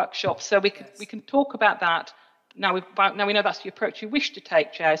 our workshops. So we can talk about that. Now we know that's the approach you wish to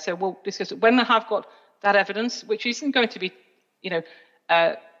take, Chair. So we'll discuss it when I have got that evidence, which isn't going to be,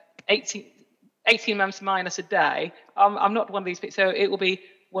 18 months minus a day. I'm not one of these people. So it will be,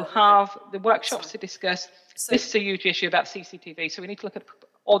 we'll have the workshops to discuss. So, this is a huge issue about CCTV. So we need to look at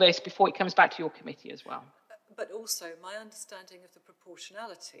all this before it comes back to your committee as well. But also, my understanding of the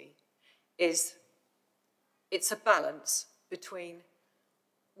proportionality is it's a balance between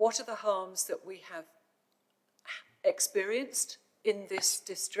what are the harms that we have experienced in this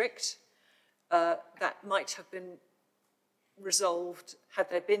district that might have been resolved had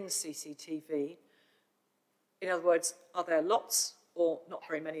there been CCTV. In other words, are there lots or not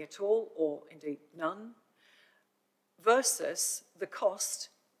very many at all, or indeed none, versus the cost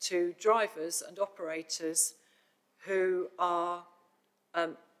to drivers and operators who are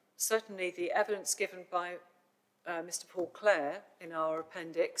certainly the evidence given by Mr. Paul Clare in our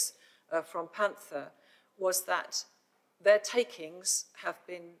appendix from Panther was that their takings have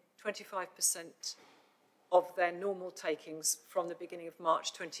been 25% of their normal takings from the beginning of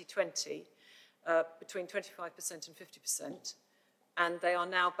March 2020, between 25% and 50%, and they are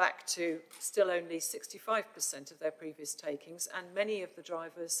now back to still only 65% of their previous takings, and many of the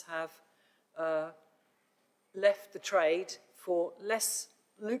drivers have left the trade for less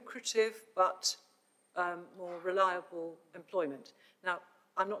lucrative but more reliable employment. Now,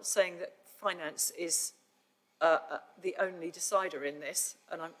 I'm not saying that finance is the only decider in this,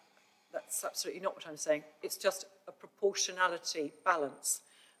 and that's absolutely not what I'm saying. It's just a proportionality balance,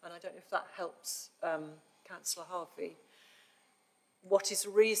 and I don't know if that helps Councillor Harvey. What is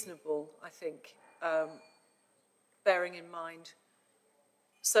reasonable, I think, bearing in mind,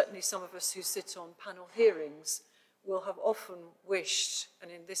 certainly some of us who sit on panel hearings will have often wished,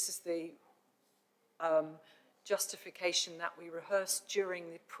 and this is the justification that we rehearsed during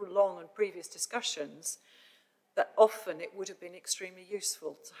the long and previous discussions, that often it would have been extremely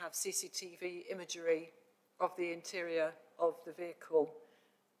useful to have CCTV imagery of the interior of the vehicle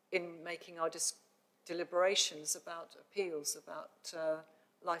in making our deliberations about appeals, about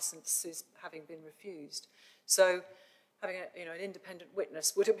licences having been refused. So having an independent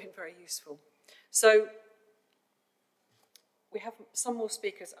witness would have been very useful. So we have some more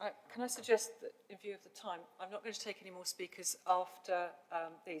speakers. Can I suggest that, in view of the time, I'm not going to take any more speakers after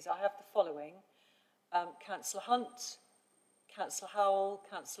these. I have the following: Councillor Hunt, Councillor Howell,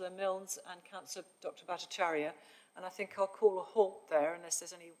 Councillor Milnes, and Councillor Dr. Bhattacharya. And I think I'll call a halt there unless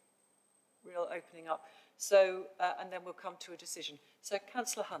there's any real opening up. So, and then we'll come to a decision. So,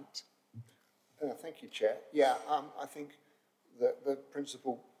 Councillor Hunt. Thank you, Chair. Yeah, I think that the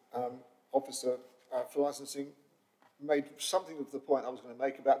principal officer for licensing made something of the point I was going to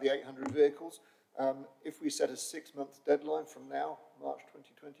make about the 800 vehicles. If we set a 6-month deadline from now, March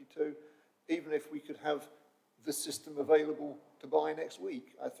 2022, even if we could have the system available to buy next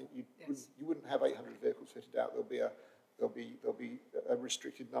week, I think you wouldn't have 800 vehicles fitted out. There'll be a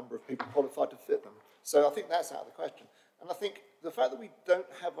restricted number of people qualified to fit them. So I think that's out of the question. And I think the fact that we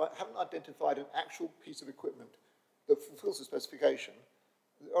haven't identified an actual piece of equipment that fulfills the specification.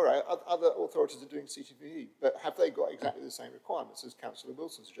 All right, other authorities are doing CTVE, but have they got exactly the same requirements as Councillor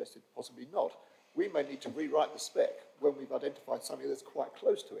Wilson suggested? Possibly not. We may need to rewrite the spec when we've identified something that's quite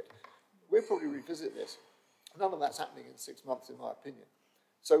close to it. We'll probably revisit this. None of that's happening in 6 months, in my opinion.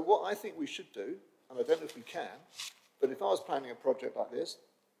 So what I think we should do, and I don't know if we can, but if I was planning a project like this,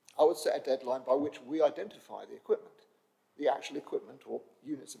 I would set a deadline by which we identify the equipment, the actual equipment or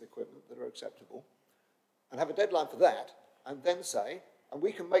units of equipment that are acceptable, and have a deadline for that, and then say, and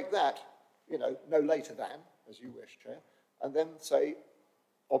we can make that, no later than, as you wish, Chair, and then say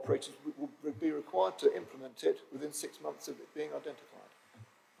operators will be required to implement it within 6 months of it being identified.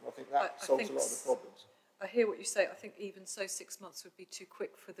 And I think that solves a lot of the problems. I hear what you say. I think even so, 6 months would be too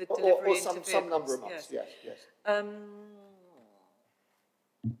quick for the delivery into vehicles. Some number of months, yes.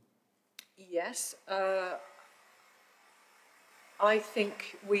 Yes. I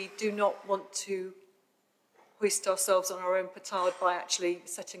think we do not want to hoist ourselves on our own petard by actually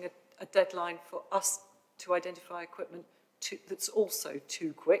setting a deadline for us to identify equipment that's also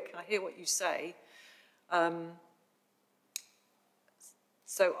too quick. I hear what you say.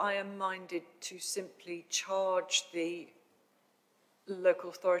 So I am minded to simply charge the local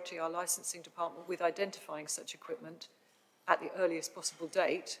authority, our licensing department, with identifying such equipment at the earliest possible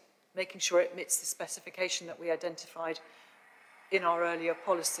date, making sure it meets the specification that we identified in our earlier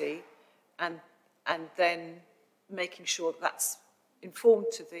policy, and then making sure that's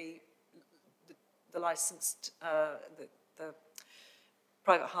informed to the licensed, the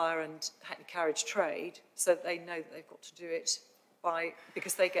private hire and hackney carriage trade, so that they know that they've got to do it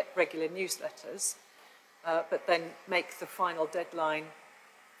because they get regular newsletters, but then make the final deadline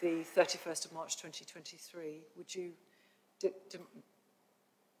the 31st of March 2023.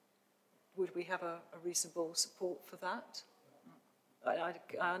 Would we have a reasonable support for that? I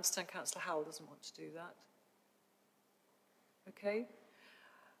understand Councillor Howell doesn't want to do that. Okay.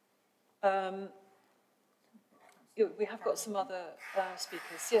 We have got some other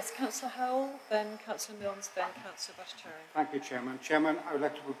speakers. Yes, Councillor Howell, then Councillor Milnes, then Councillor Bhattacharya. Thank you, Chairman. Chairman, I would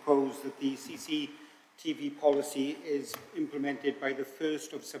like to propose that the CCTV policy is implemented by the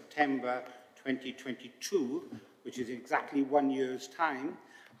 1st of September 2022, which is exactly 1 year's time.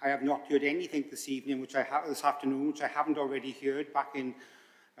 I have not heard anything this evening, this afternoon, which I haven't already heard back in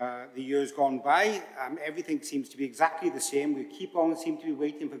the years gone by. Everything seems to be exactly the same. We keep on seem to be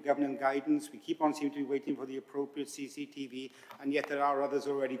waiting for government guidance. We keep on seem to be waiting for the appropriate CCTV, and yet there are others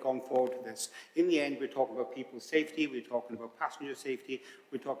already gone forward to this. In the end, we're talking about people's safety, we're talking about passenger safety,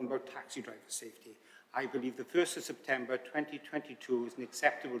 we're talking about taxi driver safety. I believe the 1st of September 2022 is an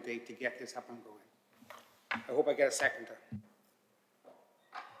acceptable date to get this up and going. I hope I get a seconder.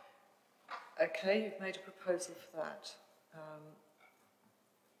 Okay, you've made a proposal for that.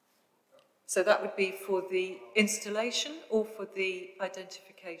 So that would be for the installation or for the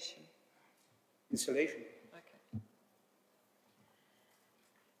identification? installation. Okay.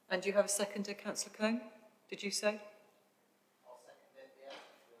 And you have a seconder, Councillor Cohn, did you say? I'll second it,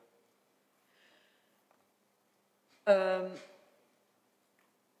 yeah.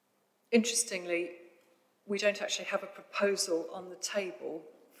 Interestingly, we don't actually have a proposal on the table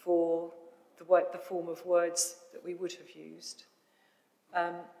for the form of words that we would have used.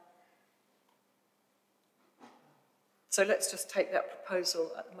 So let's just take that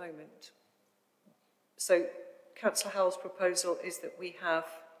proposal at the moment. So Councillor Howell's proposal is that we have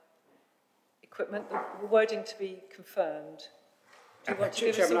equipment, the wording to be confirmed. Do you want to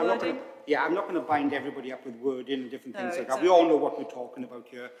give us a wording? I'm not going to bind everybody up with wording and different things like that. Exactly. We all know what we're talking about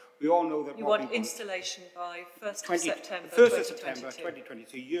here. We all know that. You want installation by 1st of September 1st of September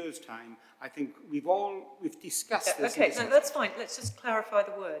 2022, year's time. I think we've discussed this. Okay, no, that's fine. Let's just clarify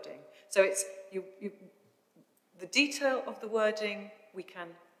the wording. So it's the detail of the wording we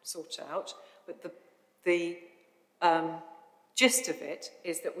can sort out, but the gist of it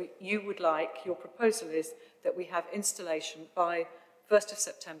is that your proposal is that we have installation by 1st of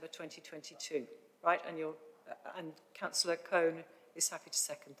September 2022, right? And Councillor Cohn is happy to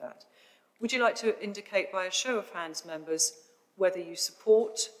second that. Would you like to indicate by a show of hands, members, whether you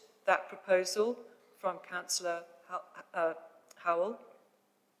support that proposal from Councillor Howell?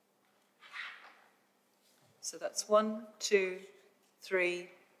 So that's 1, 2, 3,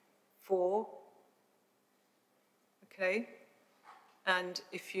 4. Okay. And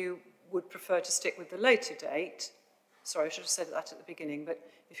if you would prefer to stick with the later date, sorry, I should have said that at the beginning, but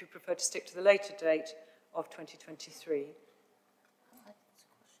if you prefer to stick to the later date of 2023.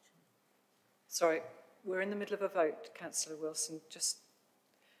 Sorry, we're in the middle of a vote, Councillor Wilson.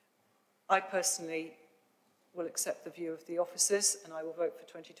 I personally will accept the view of the officers and I will vote for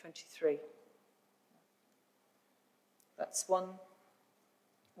 2023. That's 1,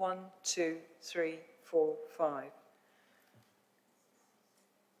 2, 3, 4, 5.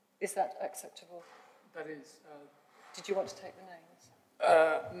 Is that acceptable? That is. Did you want to take the names?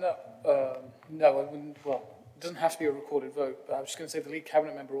 No, I wouldn't. Well, it doesn't have to be a recorded vote, but I was just going to say the lead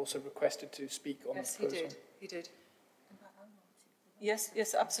cabinet member also requested to speak on the proposal. Yes, he did.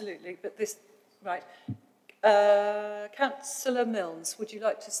 Yes, absolutely. But this, right. Councillor Milnes, would you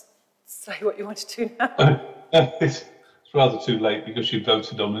like to say what you want to do now? It's rather too late because you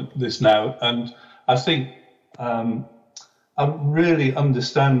voted on this now, and I think I really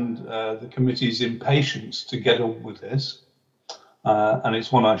understand the committee's impatience to get on with this, and it's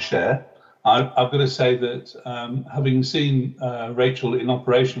one I share. I've got to say that having seen Rachel in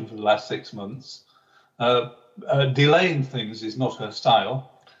operation for the last 6 months, delaying things is not her style.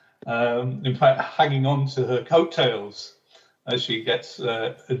 In fact, hanging on to her coattails as she gets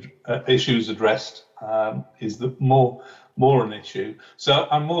issues addressed is more an issue. So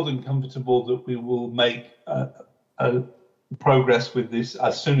I'm more than comfortable that we will make progress with this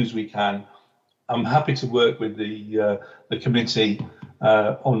as soon as we can. I'm happy to work with the committee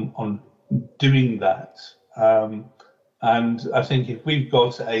on doing that. And I think if we've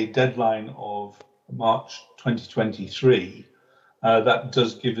got a deadline of March 2023, that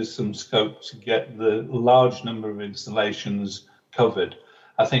does give us some scope to get the large number of installations covered.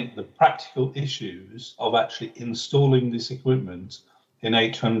 I think the practical issues of actually installing this equipment in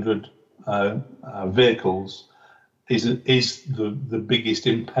 800 vehicles is the biggest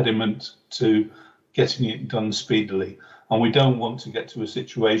impediment to getting it done speedily. And we don't want to get to a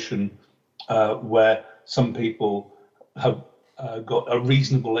situation where some people have got a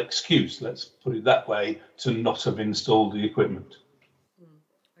reasonable excuse, let's put it that way, to not have installed the equipment.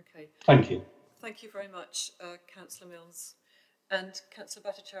 Okay. Thank you. Thank you very much, Councillor Milnes. And Councillor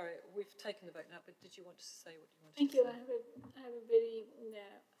Bhattacharya, we've taken the vote now, but did you want to say what you wanted Thank to you. say? I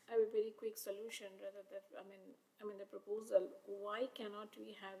have a very quick solution. Rather than the proposal. Why cannot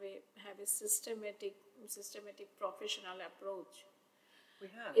we have a systematic professional approach? We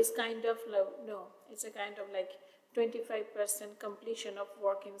have. It's kind of it's a kind of like 25% completion of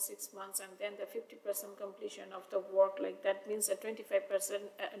work in 6 months, and then the 50% completion of the work. Like that means that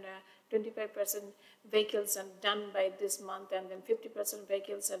 25% vehicles are done by this month, and then 50%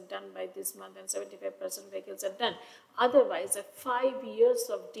 vehicles are done by this month, and 75% vehicles are done. Otherwise, 5 years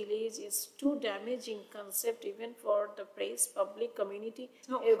of delays is too damaging concept even for the press, public, community, It's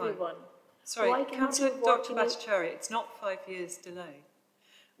not everyone. Sorry, Councillor Dr. Bhattacharya, it's not 5 years delay.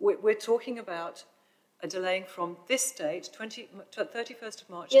 We're talking about a delaying from this date, 31st of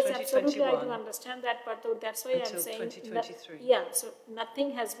March, yes, 2021. Yes, absolutely, I do understand that, but that's why I'm saying 2023. So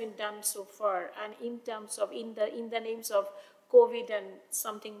nothing has been done so far, and in terms of in the names of COVID and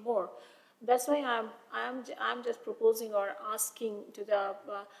something more. That's why I'm just proposing or asking to the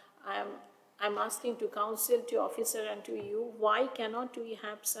I'm asking to council, to officer and to you, why cannot we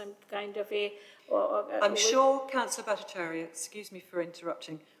have some kind of a... I'm sure, Councillor Bhattacharya, excuse me for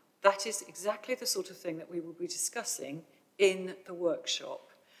interrupting, that is exactly the sort of thing that we will be discussing in the workshop,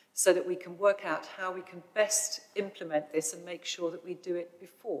 so that we can work out how we can best implement this and make sure that we do it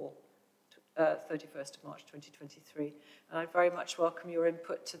before 31st of March 2023. And I very much welcome your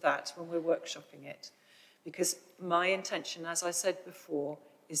input to that when we're workshopping it. Because my intention, as I said before,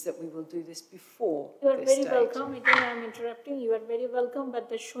 is that we will do this before You are this very date. welcome. Again, I am interrupting. You are very welcome. But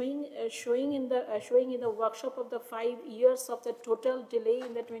the showing in the workshop of the 5 years of the total delay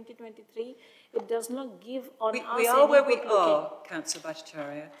in the 2023, it does not give on us. We are where we are, Councillor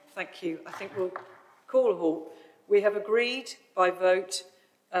Bhattacharya. Thank you. I think we'll call a halt. We have agreed by vote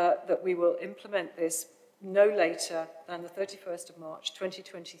that we will implement this no later than the 31st of March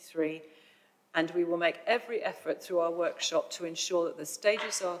 2023. And we will make every effort through our workshop to ensure that the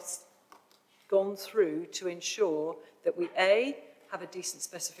stages are gone through to ensure that we, A, have a decent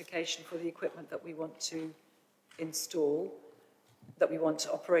specification for the equipment that we want to install, that we want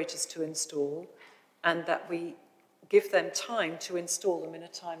operators to install, and that we give them time to install them in a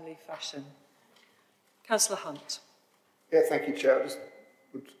timely fashion. Councillor Hunt. Yeah, thank you, Chair. I just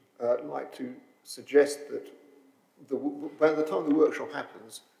would like to suggest that by the time the workshop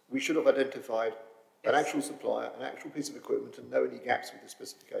happens, we should have identified an actual supplier, an actual piece of equipment, and know any gaps with the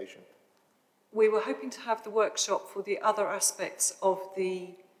specification. We were hoping to have the workshop for the other aspects of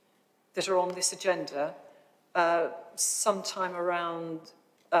that are on this agenda sometime around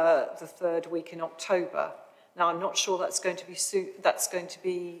the third week in October. Now, I'm not sure that's going to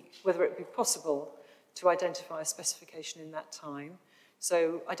be whether it would be possible to identify a specification in that time.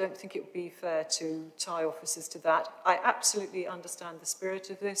 So I don't think it would be fair to tie officers to that. I absolutely understand the spirit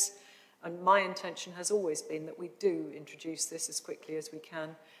of this, and my intention has always been that we do introduce this as quickly as we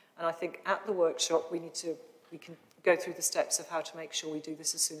can. And I think at the workshop we can go through the steps of how to make sure we do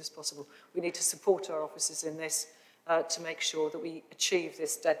this as soon as possible. We need to support our officers in this to make sure that we achieve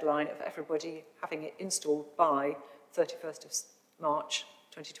this deadline of everybody having it installed by 31st of March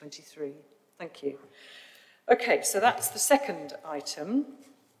 2023. Thank you. Okay, so that's the second item.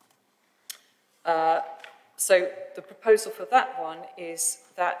 So the proposal for that one is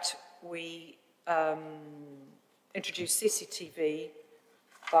that we introduce CCTV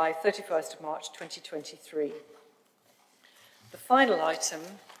by 31st of March 2023. The final item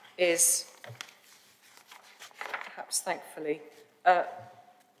is, perhaps thankfully,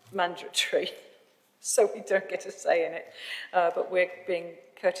 mandatory, so we don't get a say in it, but we're being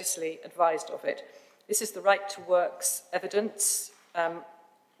courteously advised of it. This is the right to works evidence,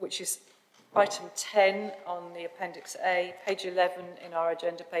 which is item 10 on the Appendix A, page 11 in our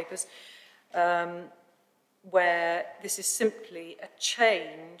agenda papers, where this is simply a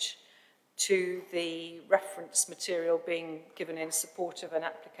change to the reference material being given in support of an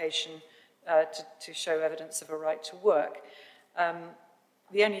application to show evidence of a right to work.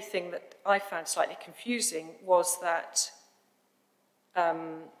 The only thing that I found slightly confusing was that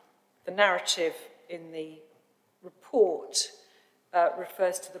the narrative in the report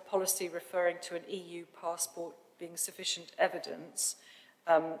refers to the policy referring to an EU passport being sufficient evidence,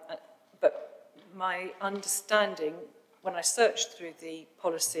 but my understanding, when I searched through the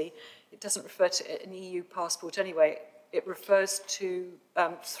policy, it doesn't refer to an EU passport anyway. It refers to,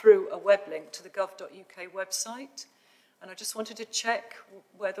 through a web link to the gov.uk website, and I just wanted to check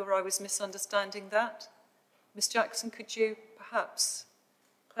whether I was misunderstanding that. Ms. Jackson, could you perhaps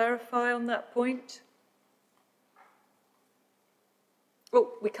clarify on that point?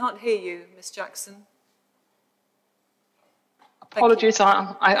 Oh, we can't hear you, Ms. Jackson. Apologies,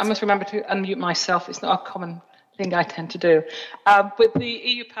 I must remember to unmute myself. It's not a common thing I tend to do. With the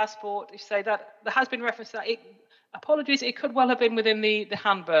EU passport, you say that there has been reference to that. Apologies, it could well have been within the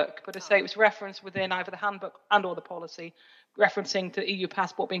handbook, but I say it was referenced within either the handbook and or the policy, referencing to EU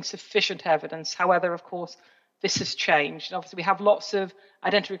passport being sufficient evidence. However, of course, this has changed. And obviously, we have lots of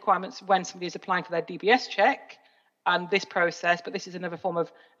identity requirements when somebody is applying for their DBS check and this process, but this is another form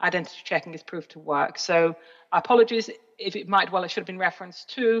of identity checking is proved to work. So apologies if it should have been referenced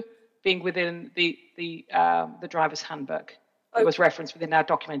to being within the driver's handbook. Okay. It was referenced within our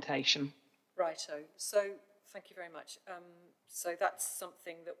documentation. Righto. So thank you very much. So that's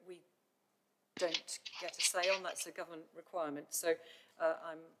something that we don't get a say on. That's a government requirement. So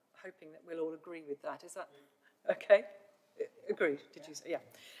I'm hoping that we'll all agree with that. Is that okay? Agreed, did you say? Yeah.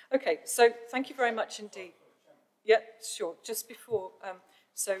 Okay, so thank you very much indeed. Yeah, sure. Just before,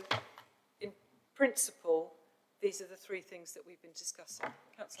 so in principle, the these are the three things that we've been discussing.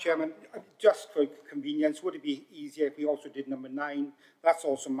 Councillor Chairman, just for convenience, would it be easier if we also did number 9? That's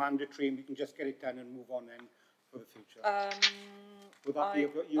also mandatory, and we can just get it done and move on then for the future. Would that be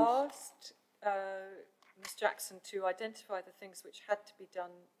of use? I asked Ms Jackson to identify the things which had to be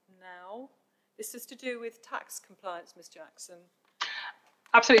done now. This is to do with tax compliance, Ms Jackson.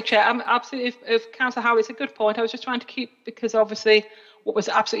 Absolutely, Chair. Absolutely, if Councillor Howley, it's a good point. I was just trying to keep, because obviously what was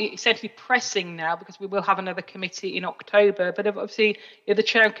absolutely essentially pressing now, because we will have another committee in October, but obviously if the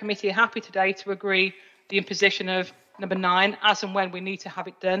Chair and Committee are happy today to agree the imposition of number 9 as and when we need to have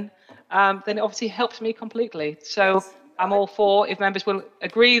it done, then it obviously helps me completely. So yes, I'm all for, if members will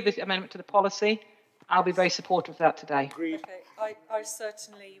agree the amendment to the policy, I'll be very supportive of that today. Agreed. Okay, I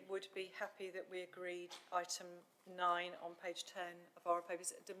certainly would be happy that we agreed item 9 on page 10 of our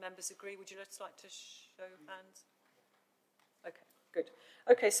papers. Do members agree? Would you just like to show hands? Okay, good.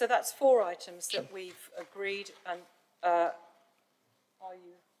 Okay, so that's 4 items that we've agreed, and are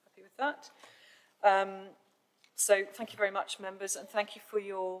you happy with that? So thank you very much, members, and thank you for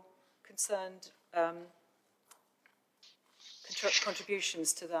your concerned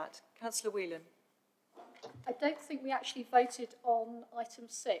contributions to that. Councillor Whelan. I don't think we actually voted on item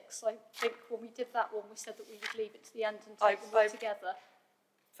 6. I think when we did that one, we said that we would leave it to the end and take them all together.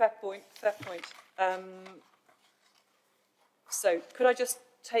 Fair point, fair point. So could I just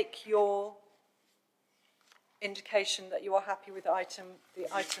take your indication that you are happy with item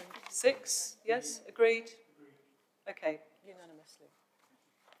 6? Yes, agreed? Okay, unanimously.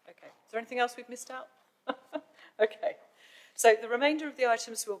 Okay, is there anything else we've missed out? Okay. So the remainder of the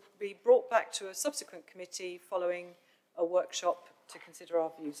items will be brought back to a subsequent committee following a workshop to consider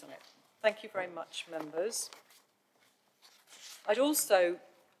our views on it. Thank you very much, members. I'd also,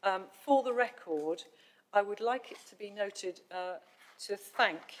 for the record, I would like it to be noted to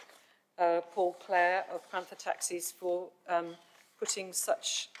thank Paul Clare of Panther Taxis for putting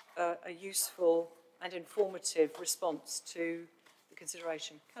such a useful and informative response to the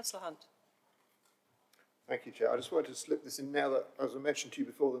consideration. Councillor Hunt. Thank you, Chair. I just wanted to slip this in now that, as I mentioned to you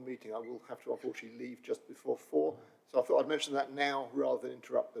before the meeting, I will have to unfortunately leave just before 4. So I thought I'd mention that now rather than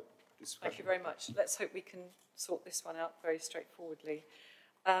interrupt the discussion. Thank you very much. Let's hope we can sort this one out very straightforwardly.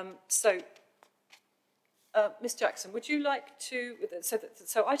 Ms Jackson, would you like to...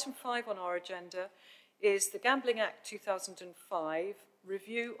 So item 5 on our agenda is the Gambling Act 2005,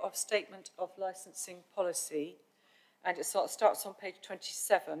 review of statement of licensing policy, and it starts on page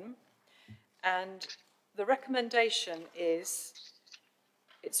 27. And the recommendation is,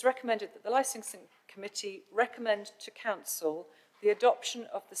 it's recommended that the Licensing Committee recommend to Council the adoption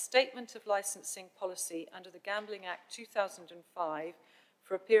of the Statement of Licensing Policy under the Gambling Act 2005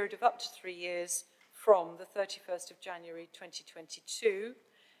 for a period of up to 3 years from the 31st of January 2022,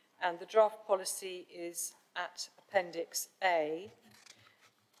 and the draft policy is at Appendix A.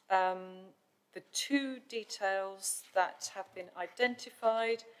 The 2 details that have been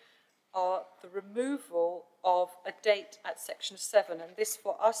identified are the removal of a date at section 7, and this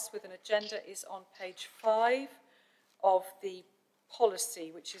for us with an agenda is on page 5 of the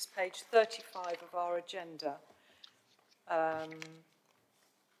policy, which is page 35 of our agenda,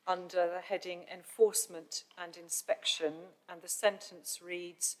 under the heading Enforcement and Inspection, and the sentence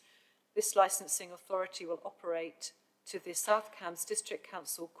reads, this licensing authority will operate to the South Cambs District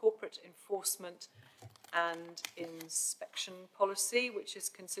Council Corporate Enforcement and Inspection Policy, which is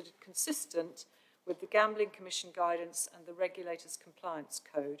considered consistent with the Gambling Commission guidance and the Regulators Compliance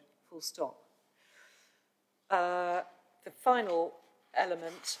Code, full stop. The final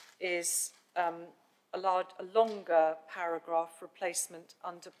element is a longer paragraph replacement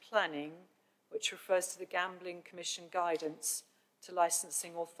under planning, which refers to the Gambling Commission guidance to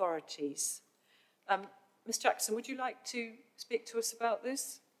licensing authorities. Ms Jackson, would you like to speak to us about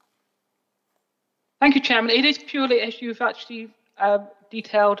this? Thank you, Chairman. It is purely, as you've actually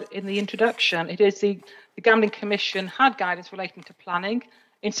detailed in the introduction, it is the Gambling Commission had guidance relating to planning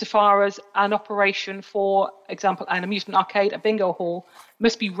insofar as an operation, for example, an amusement arcade, a bingo hall,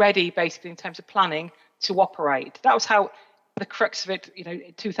 must be ready basically in terms of planning to operate. That was how the crux of it,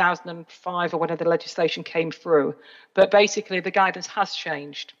 in 2005 or whenever the legislation came through. But basically the guidance has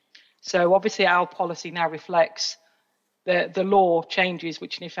changed. So obviously our policy now reflects the law changes,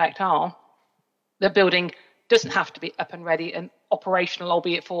 which in effect are the building doesn't have to be up and ready and operational,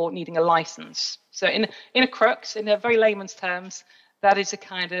 albeit for needing a license. So in a crux, in a very layman's terms, that is a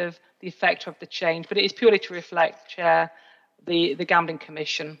kind of the effect of the change, but it is purely to reflect, Chair, the Gambling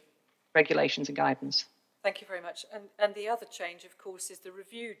Commission regulations and guidance. Thank you very much. And the other change, of course, is the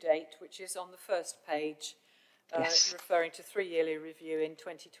review date, which is on the first page, yes, referring to 3-yearly review in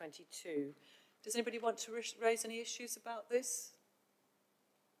 2022. Does anybody want to raise any issues about this?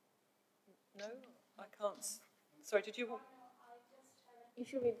 No, I can't. Sorry, did you want?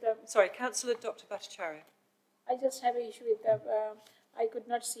 Issue with the. Sorry, Councillor Dr. Bhattacharya. I just have an issue with the. I could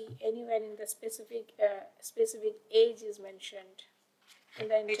not see anywhere in the specific age is mentioned. In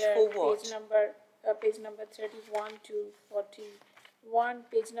the entire page number 31 to 41,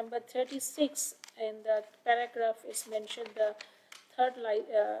 page number 36, in the paragraph is mentioned the third line.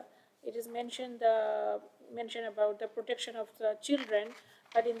 It is mentioned about the protection of the children,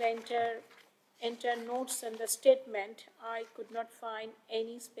 but in the entire notes and the statement, I could not find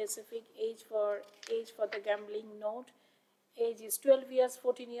any specific age for the gambling note. Age is 12 years,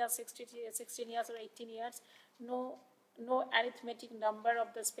 14 years, 16 years, or 18 years. No arithmetic number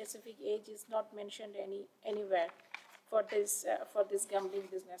of the specific age is not mentioned anywhere for this gambling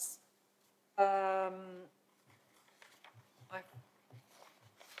business. I have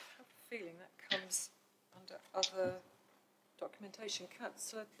a feeling that comes under other documentation.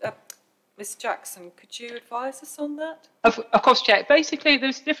 Councillor, Ms. Jackson, could you advise us on that? Of course, Chair. Basically,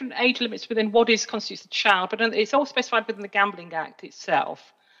 there's different age limits within what constitutes a child, but it's all specified within the Gambling Act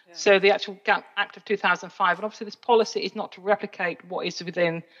itself. Yeah. So the actual Act of 2005, and obviously this policy is not to replicate what is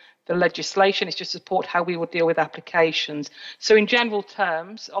within the legislation, it's just to support how we will deal with applications. So in general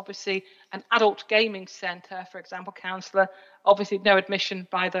terms, obviously an adult gaming centre, for example, councillor, obviously no admission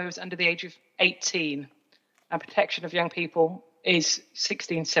by those under the age of 18, and protection of young people is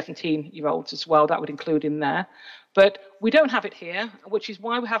 16, 17-year-olds as well. That would include in there. But we don't have it here, which is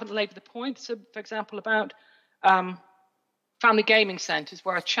why we haven't labelled the point. So, for example, about family gaming centres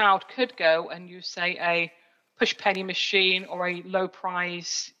where a child could go and use, say, a push penny machine or a low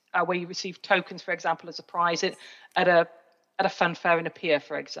prize where you receive tokens, for example, as a prize at a fun fair in a pier,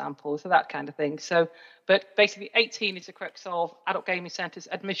 for example. So that kind of thing. So, but basically 18 is the crux of adult gaming centres.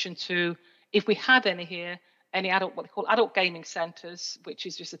 Admission to, if we had any here, any adult, what they call adult gaming centres, which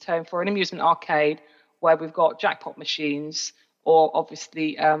is just a term for an amusement arcade where we've got jackpot machines or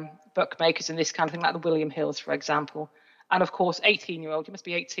obviously bookmakers and this kind of thing, like the William Hills, for example. And of course, 18-year-old, you must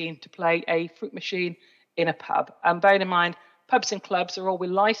be 18 to play a fruit machine in a pub. And bearing in mind, pubs and clubs are all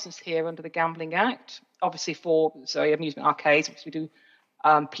licensed here under the Gambling Act, obviously for, amusement arcades, which we do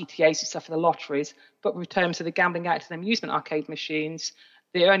PTAs and stuff for the lotteries. But in terms of the Gambling Act and amusement arcade machines,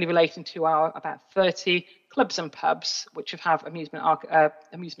 they're only relating to our about 30 clubs and pubs which have amusement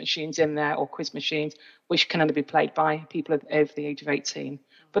machines in there or quiz machines, which can only be played by people over the age of 18.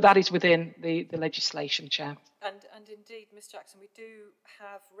 But that is within the legislation, Chair. And indeed, Ms. Jackson, we do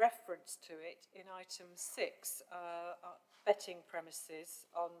have reference to it in item 6, betting premises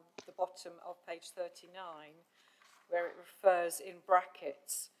on the bottom of page 39, where it refers in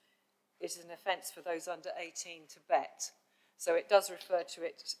brackets, is an offence for those under 18 to bet. So it does refer to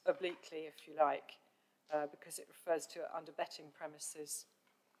it obliquely, if you like, because it refers to it under betting premises.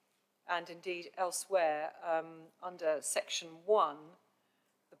 And indeed, elsewhere, under section 1,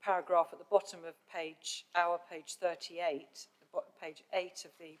 the paragraph at the bottom of page 38, page 8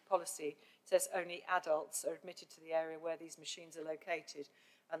 of the policy, says only adults are admitted to the area where these machines are located,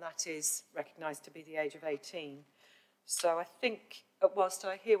 and that is recognised to be the age of 18. So I think, whilst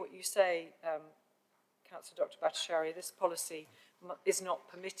I hear what you say, Councillor Dr. Bhattacharya, this policy is not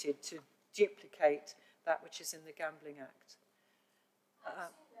permitted to duplicate that which is in the Gambling Act.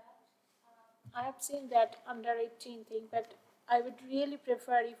 I have seen that under 18 thing, but I would really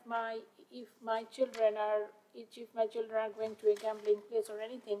prefer if my children are going to a gambling place or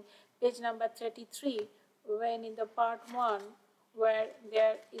anything, page number 33, when in the part 1, where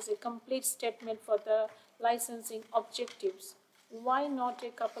there is a complete statement for the licensing objectives. Why not a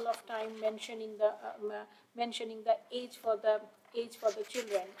couple of times mentioning the age for the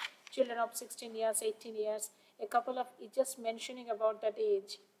children of 16 years, 18 years, a couple of just mentioning about that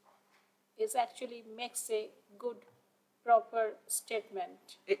age is actually makes a good proper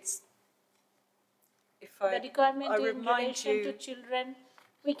statement. It's the requirement in relation to children,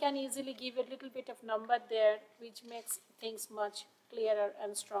 we can easily give a little bit of number there, which makes things much clearer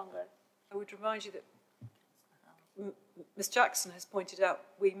and stronger. I would remind you that Ms. Jackson has pointed out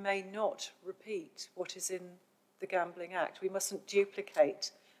we may not repeat what is in the Gambling Act. We mustn't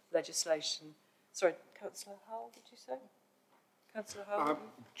duplicate legislation. Sorry, Councillor Howell, did you say? Councillor Howell?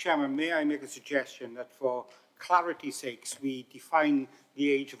 Chairman, may I make a suggestion that for clarity's sakes we define the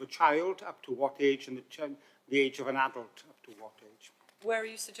age of a child up to what age and the age of an adult up to what age? Where are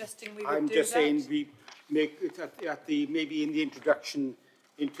you suggesting we would do that? I'm just saying we make it maybe in the introduction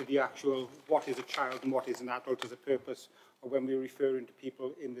into the actual what is a child and what is an adult as a purpose of when we're referring to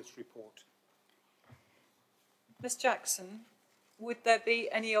people in this report. Ms. Jackson, would there be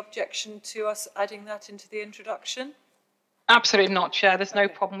any objection to us adding that into the introduction? Absolutely not, Chair. There's no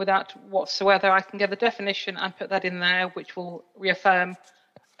problem with that whatsoever. I can get the definition and put that in there, which will reaffirm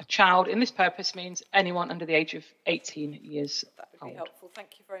a child in this purpose means anyone under the age of 18 years old. That would be helpful.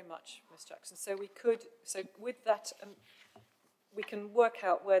 Thank you very much, Ms Jackson. So with that, we can work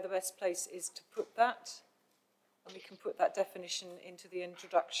out where the best place is to put that, and we can put that definition into the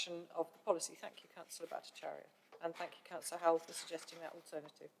introduction of the policy. Thank you, Councillor Bhattacharya, and thank you, Councillor Howell, for suggesting that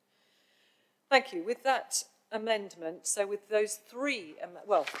alternative. Thank you. With that amendment, so with those three,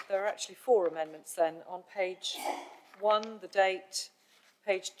 well, there are actually 4 amendments then. On page 1, the date,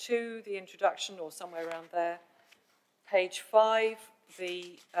 page 2, the introduction, or somewhere around there, page 5,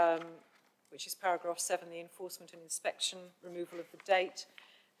 the which is paragraph 7, the enforcement and inspection, removal of the date,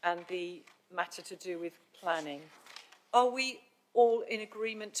 and the matter to do with planning. Are we all in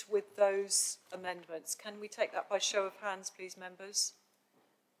agreement with those amendments? Can we take that by show of hands, please, members?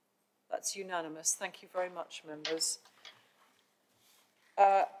 That's unanimous. Thank you very much, members.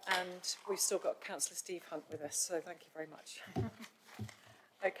 And we've still got Councillor Steve Hunt with us, so thank you very much.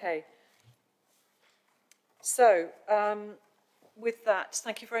 Okay. So, with that,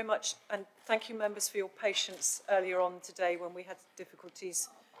 thank you very much, and thank you, members, for your patience earlier on today when we had difficulties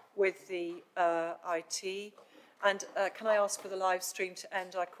with the IT. And can I ask for the live stream to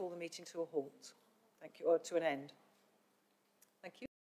end? I call the meeting to a halt. Thank you, or to an end.